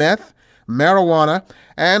 grams of meth, marijuana,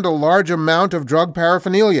 and a large amount of drug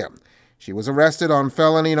paraphernalia. She was arrested on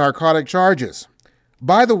felony narcotic charges.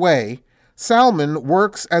 By the way, Salmon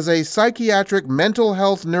works as a psychiatric mental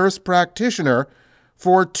health nurse practitioner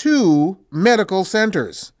for 2 medical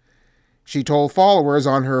centers. She told followers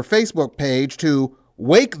on her Facebook page to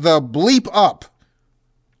wake the bleep up,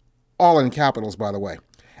 all in capitals, by the way,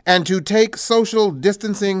 and to take social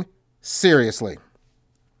distancing seriously.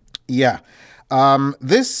 Yeah,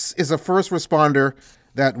 this is a first responder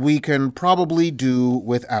that we can probably do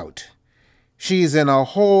without. She's in a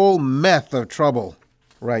whole meth of trouble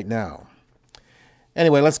right now.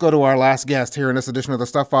 Anyway, let's go to our last guest here in this edition of the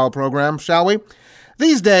Stuff File program, shall we?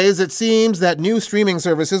 These days, it seems that new streaming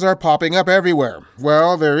services are popping up everywhere.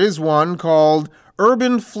 Well, there is one called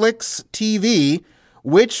Urban Flix TV,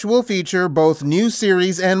 which will feature both new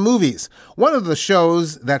series and movies. One of the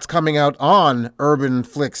shows that's coming out on Urban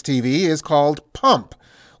Flix TV is called Pump,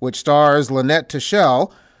 which stars Lanett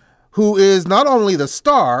Tachel, who is not only the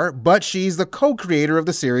star, but she's the co-creator of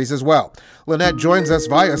the series as well. Lanett joins us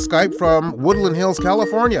via Skype from Woodland Hills,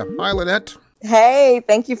 California. Hi, Lanett. Hey,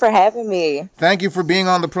 thank you for having me. Thank you for being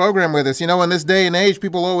on the program with us. You know, in this day and age,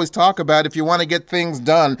 people always talk about if you want to get things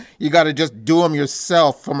done, you got to just do them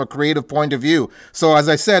yourself from a creative point of view. So as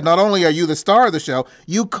I said, not only are you the star of the show,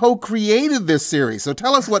 you co-created this series. So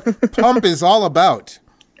tell us what Pump is all about.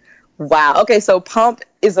 Wow. Okay, so Pump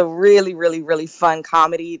is a really, really, really fun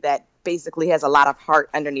comedy that basically has a lot of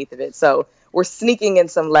heart underneath of it. So we're sneaking in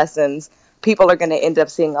some lessons. People are going to end up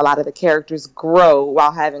seeing a lot of the characters grow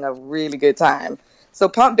while having a really good time. So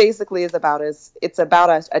Pump basically is about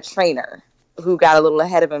a trainer who got a little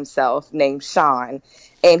ahead of himself named Sean,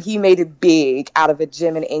 and he made it big out of a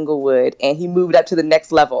gym in Inglewood, and he moved up to the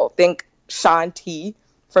next level. Think Sean T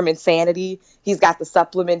from Insanity. He's got the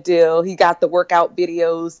supplement deal. He got the workout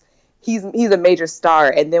videos. He's a major star.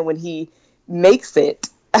 And then when he makes it,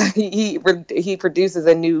 he produces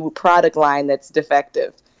a new product line that's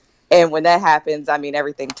defective. And when that happens, I mean,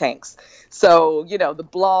 everything tanks. So, you know, the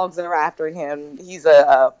blogs are after him. He's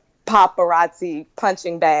a paparazzi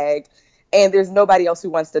punching bag, and there's nobody else who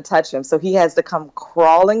wants to touch him. So he has to come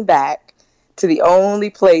crawling back to the only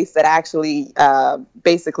place that actually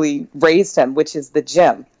basically raised him, which is the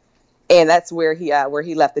gym. And that's where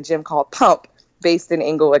he left, the gym called Pump, based in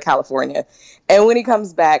Inglewood, California. And when he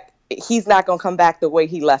comes back, he's not going to come back the way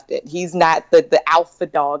he left it. He's not the alpha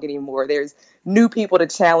dog anymore. There's new people to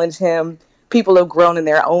challenge him. People have grown in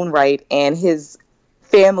their own right, and his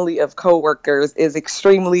family of coworkers is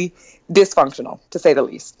extremely dysfunctional, to say the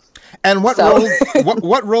least. And what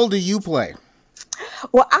role do you play?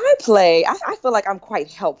 Well, I feel like I'm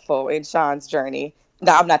quite helpful in Sean's journey.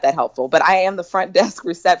 No, I'm not that helpful, but I am the front desk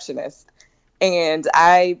receptionist. And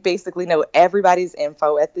I basically know everybody's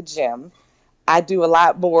info at the gym. I do a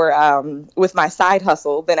lot more with my side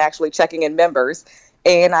hustle than actually checking in members.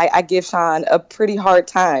 And I give Sean a pretty hard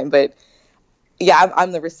time. But yeah,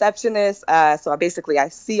 I'm the receptionist. So I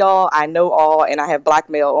see all, I know all, and I have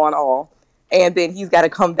blackmail on all. And then he's got to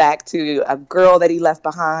come back to a girl that he left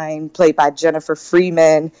behind, played by Jennifer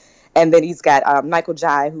Freeman. And then he's got Michael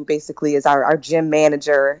Jai, who basically is our gym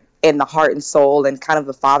manager and the heart and soul and kind of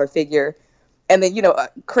the father figure. And then, you know, a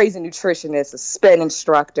crazy nutritionist, a spin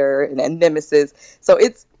instructor, and nemesis. So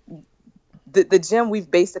it's the gym. We've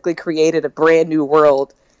basically created a brand new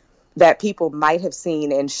world that people might have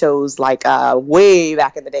seen in shows like way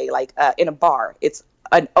back in the day, like in a bar. It's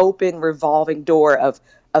an open revolving door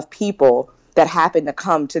of people that happen to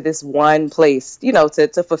come to this one place, you know,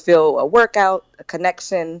 to fulfill a workout, a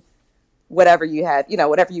connection, whatever you have, you know,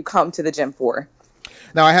 whatever you come to the gym for.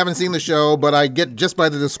 Now, I haven't seen the show, but I get, just by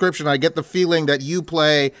the description, I get the feeling that you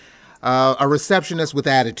play a receptionist with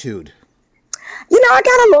attitude. You know, I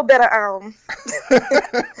got a little bit of,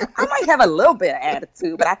 I might have a little bit of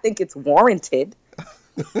attitude, but I think it's warranted.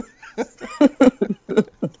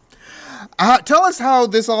 Tell us how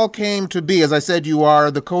this all came to be. As I said, you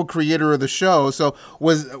are the co-creator of the show. So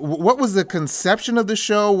what was the conception of the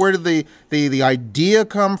show? Where did the idea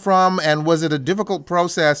come from? And was it a difficult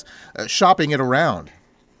process shopping it around?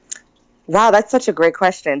 Wow, that's such a great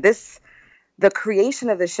question. The creation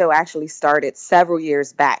of the show actually started several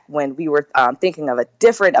years back when we were thinking of a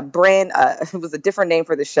brand, it was a different name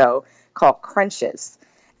for the show called Crunches.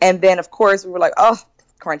 And then, of course, we were like, oh,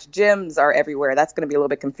 Crunch gyms are everywhere. That's going to be a little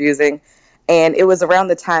bit confusing. And it was around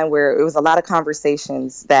the time where it was a lot of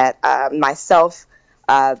conversations that myself,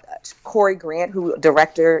 Corey Grant, who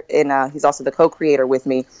director, and he's also the co-creator with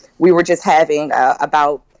me, we were just having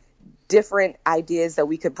about different ideas that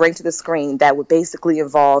we could bring to the screen that would basically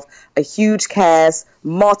involve a huge cast,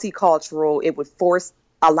 multicultural. It would force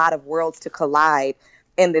a lot of worlds to collide.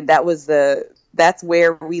 And then that's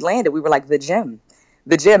where we landed. We were like, the gym.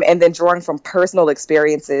 And then drawing from personal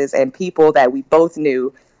experiences and people that we both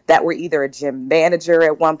knew that were either a gym manager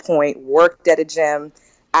at one point, worked at a gym.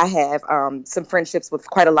 I have some friendships with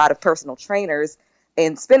quite a lot of personal trainers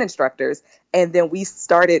and spin instructors. And then we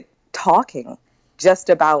started talking just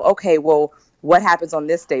about, okay, well, what happens on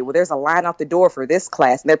this day? Well, there's a line out the door for this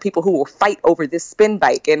class, and there are people who will fight over this spin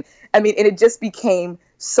bike. And I mean, and it just became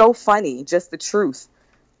so funny, just the truth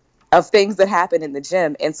of things that happen in the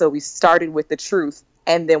gym. And so we started with the truth,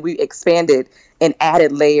 and then we expanded and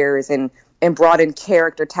added layers and brought in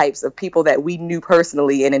character types of people that we knew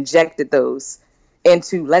personally and injected those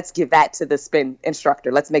into, let's give that to the spin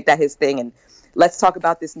instructor. Let's make that his thing. And let's talk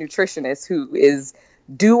about this nutritionist who is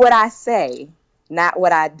do what I say, not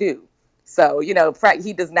what I do. So, you know,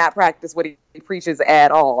 he does not practice what he preaches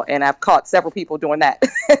at all. And I've caught several people doing that.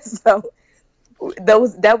 So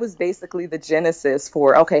that was basically the genesis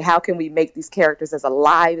for, okay, how can we make these characters as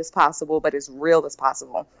alive as possible, but as real as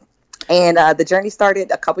possible? And the journey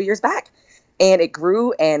started a couple years back, and it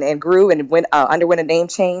grew and grew and underwent a name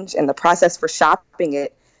change. And the process for shopping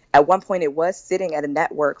it, at one point it was sitting at a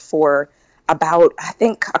network for about, I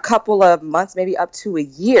think, a couple of months, maybe up to a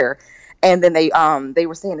year. And then they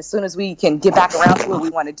were saying, as soon as we can get back around to it,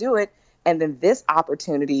 we want to do it. And then this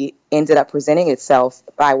opportunity ended up presenting itself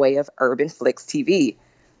by way of Urban Flicks TV.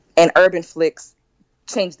 And Urban Flicks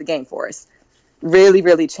changed the game for us. Really,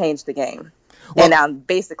 really changed the game. Well, and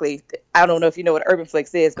basically, I don't know if you know what Urban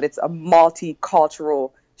Flicks is, but it's a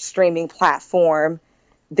multicultural streaming platform.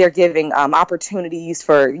 They're giving opportunities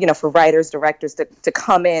for writers, directors to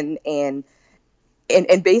come in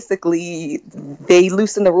and basically they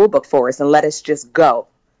loosen the rule book for us and let us just go.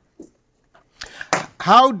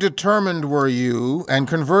 How determined were you? And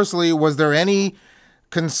conversely, was there any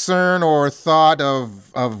concern or thought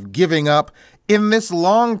of giving up in this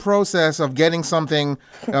long process of getting something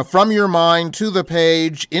from your mind to the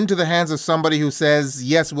page into the hands of somebody who says,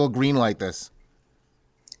 yes, we'll greenlight this?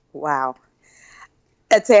 Wow.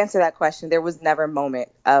 To answer that question, there was never a moment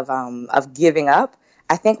of giving up.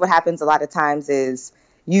 I think what happens a lot of times is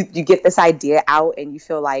you get this idea out and you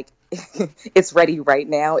feel like it's ready right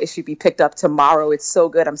now. It should be picked up tomorrow. It's so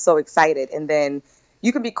good. I'm so excited. And then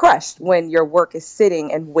you can be crushed when your work is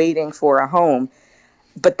sitting and waiting for a home.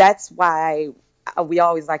 But that's why we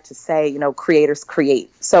always like to say, creators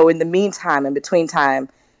create. So in the meantime, in between time,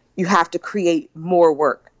 you have to create more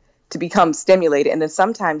work to become stimulated. And then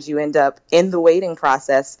sometimes you end up in the waiting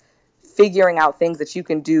process figuring out things that you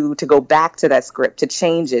can do to go back to that script, to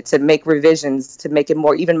change it, to make revisions, to make it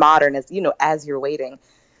more even modern as you're waiting.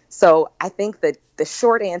 So I think that the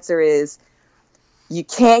short answer is you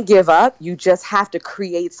can't give up. You just have to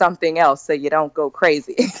create something else so you don't go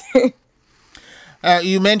crazy.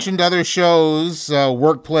 You mentioned other shows,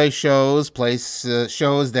 workplace shows,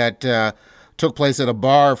 shows that took place at a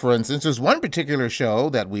bar, for instance. There's one particular show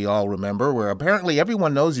that we all remember where apparently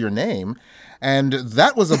everyone knows your name, and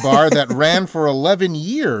that was a bar that ran for 11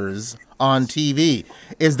 years on TV.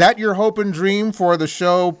 Is that your hope and dream for the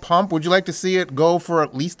show Pump? Would you like to see it go for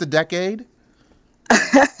at least a decade?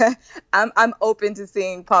 I'm open to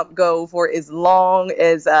seeing Pump go for as long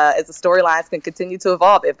as the storylines can continue to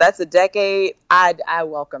evolve. If that's a decade, I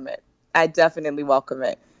welcome it. I definitely welcome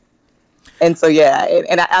it. And so, yeah,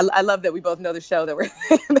 and I love that we both know the show that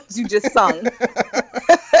that you just sung.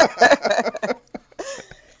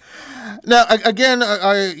 Now, again,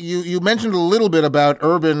 you mentioned a little bit about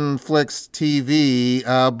Urban Flix TV,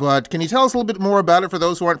 but can you tell us a little bit more about it for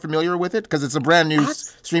those who aren't familiar with it? Because it's a brand new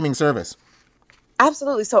streaming service.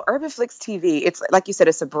 Absolutely. So Urban Flix TV, it's like you said,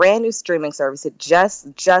 it's a brand new streaming service. It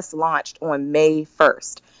just launched on May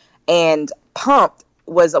 1st. And Pump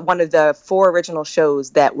was one of the 4 original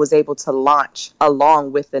shows that was able to launch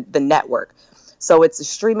along with the network. So it's a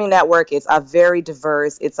streaming network. It's a very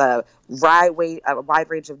diverse. It's a wide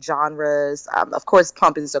range of genres. Of course,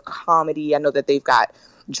 Pump is a comedy. I know that they've got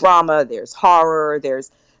drama. There's horror.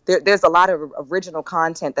 There's a lot of original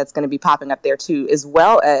content that's going to be popping up there too, as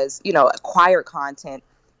well as acquired content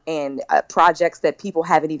and projects that people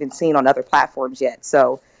haven't even seen on other platforms yet.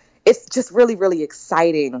 So it's just really, really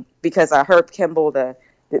exciting because Herb Kimball, the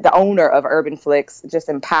owner of Urban Flix, just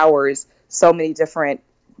empowers so many different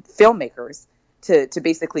filmmakers to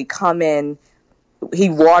basically come in. He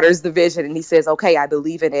waters the vision and he says, okay, I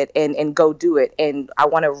believe in it and go do it. And I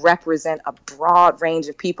want to represent a broad range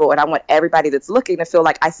of people. And I want everybody that's looking to feel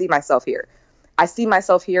like I see myself here. I see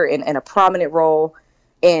myself here in a prominent role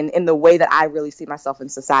in the way that I really see myself in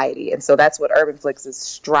society. And so that's what Urban Flix is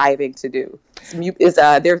striving to do.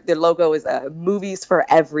 Their logo is movies for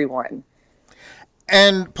everyone.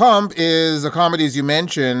 And Pump is a comedy, as you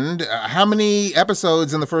mentioned. How many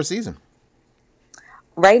episodes in the first season?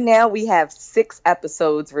 Right now, we have 6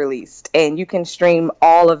 episodes released, and you can stream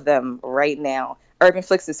all of them right now. Urban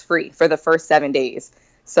Flix is free for the first 7 days.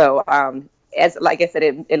 So, like I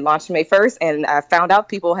said, it launched May 1st, and I found out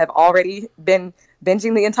people have already been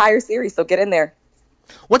binging the entire series. So get in there.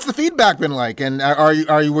 What's the feedback been like? And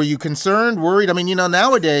were you concerned, worried? I mean,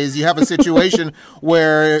 nowadays you have a situation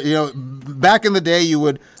where, back in the day you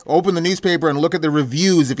would open the newspaper and look at the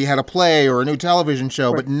reviews if you had a play or a new television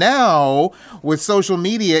show. But now with social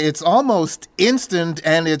media, it's almost instant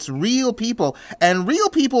and it's real people. And real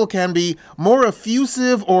people can be more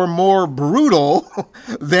effusive or more brutal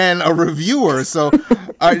than a reviewer. So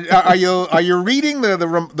are you reading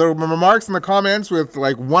the remarks and the comments with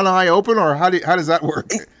like one eye open, or how does that work?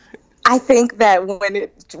 I think that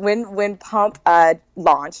when Pump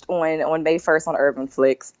launched on May 1st on Urban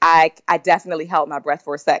Flix, I definitely held my breath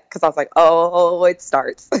for a sec because I was like, oh, it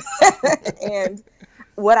starts. And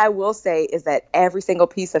what I will say is that every single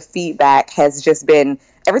piece of feedback has just been,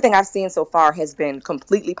 everything I've seen so far has been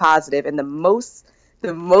completely positive. And the most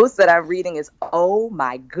that I'm reading is, oh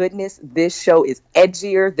my goodness, this show is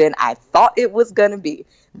edgier than I thought it was going to be.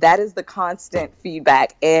 That is the constant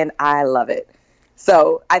feedback, and I love it.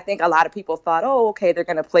 So I think a lot of people thought, oh, okay, they're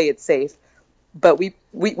going to play it safe. But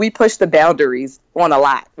we push the boundaries on a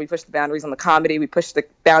lot. We push the boundaries on the comedy. We push the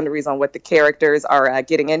boundaries on what the characters are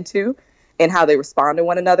getting into and how they respond to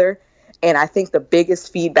one another. And I think the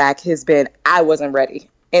biggest feedback has been, I wasn't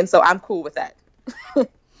ready. And so I'm cool with that.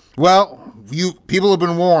 Well, people have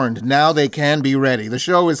been warned. Now they can be ready. The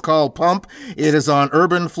show is called Pump. It is on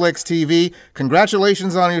Urban Flix TV.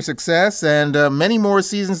 Congratulations on your success and many more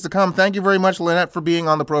seasons to come. Thank you very much, Lanett, for being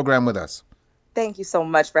on the program with us. Thank you so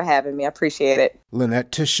much for having me. I appreciate it. Lanett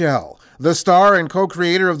Tachel, the star and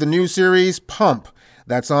co-creator of the new series Pump,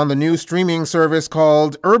 that's on the new streaming service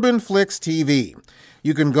called Urban Flix TV.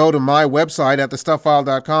 You can go to my website at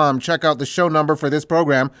thestuffile.com, check out the show number for this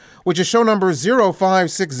program, which is show number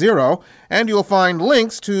 0560, and you'll find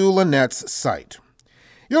links to Lanett's site.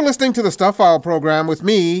 You're listening to the Stuff File program with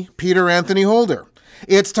me, Peter Anthony Holder.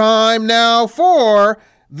 It's time now for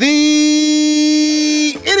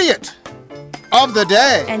the Idiot of the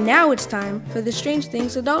Day. And now it's time for the strange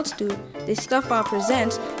things adults do. The Stuff File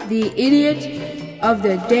presents the Idiot of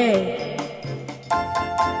the Day.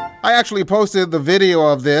 I actually posted the video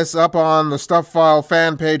of this up on the Stuff File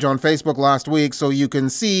fan page on Facebook last week so you can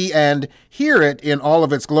see and hear it in all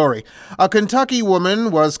of its glory. A Kentucky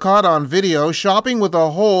woman was caught on video shopping with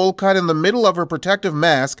a hole cut in the middle of her protective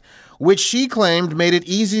mask, which she claimed made it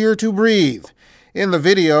easier to breathe. In the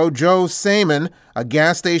video, Joe Saman, a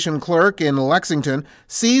gas station clerk in Lexington,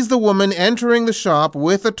 sees the woman entering the shop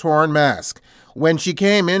with a torn mask. When she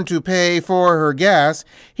came in to pay for her gas,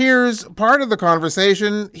 here's part of the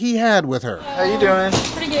conversation he had with her. How you doing?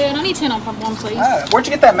 Pretty good. I need 10 on pump one, please. Where'd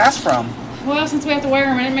you get that mask from? Well, since we have to wear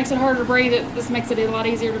them and it makes it harder to breathe, this makes it a lot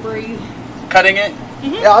easier to breathe. Cutting it?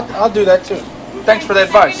 Mm-hmm. Yeah, I'll do that too. Thanks for the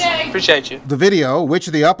advice. Appreciate you. The video, which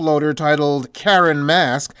the uploader titled Karen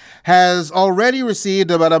Mask, has already received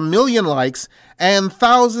about 1 million likes and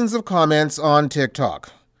thousands of comments on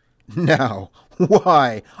TikTok. Now,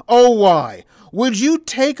 why, oh why, would you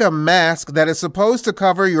take a mask that is supposed to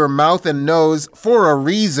cover your mouth and nose for a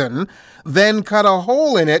reason, then cut a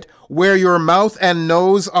hole in it where your mouth and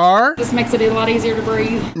nose are? This makes it a lot easier to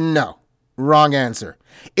breathe. No, wrong answer.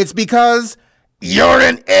 It's because you're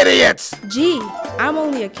an idiot! Gee, I'm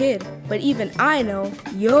only a kid, but even I know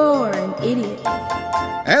you're an idiot.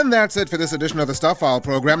 And that's it for this edition of the Stuff File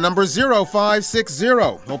program, number 0560.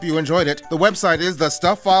 Hope you enjoyed it. The website is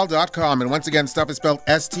thestuffile.com, and once again, stuff is spelled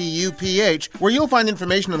S-T-U-P-H, where you'll find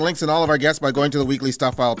information and links on all of our guests by going to the weekly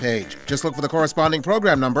Stuff File page. Just look for the corresponding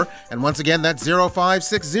program number, and once again, that's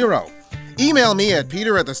 0560. Email me at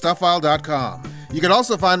peter@thestuffile.com. You can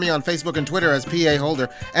also find me on Facebook and Twitter as PA Holder.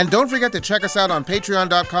 And don't forget to check us out on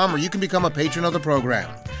patreon.com, where you can become a patron of the program.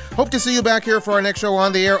 Hope to see you back here for our next show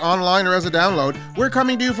on the air, online, or as a download. We're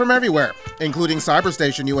coming to you from everywhere, including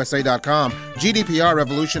CyberstationUSA.com, GDPR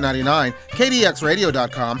Revolution 99,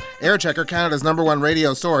 KDXRadio.com, Airchecker, Canada's #1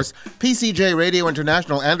 radio source, PCJ Radio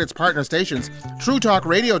International and its partner stations,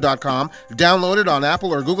 TrueTalkRadio.com, downloaded on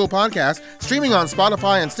Apple or Google Podcasts, streaming on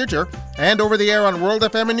Spotify and Stitcher, and over the air on World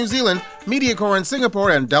FM in New Zealand, MediaCore in Singapore,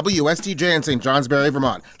 and WSTJ in St. Johnsbury,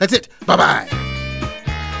 Vermont. That's it. Bye-bye.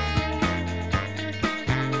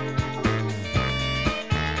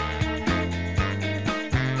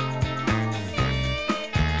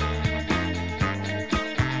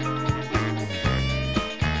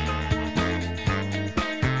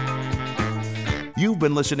 You've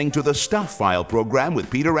been listening to the Stuff File program with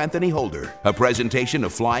Peter Anthony Holder, a presentation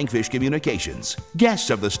of Flying Fish Communications.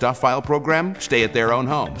 Guests of the Stuff File program stay at their own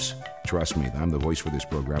homes. Trust me, I'm the voice for this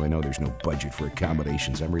program. I know there's no budget for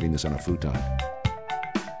accommodations. I'm reading this on a futon.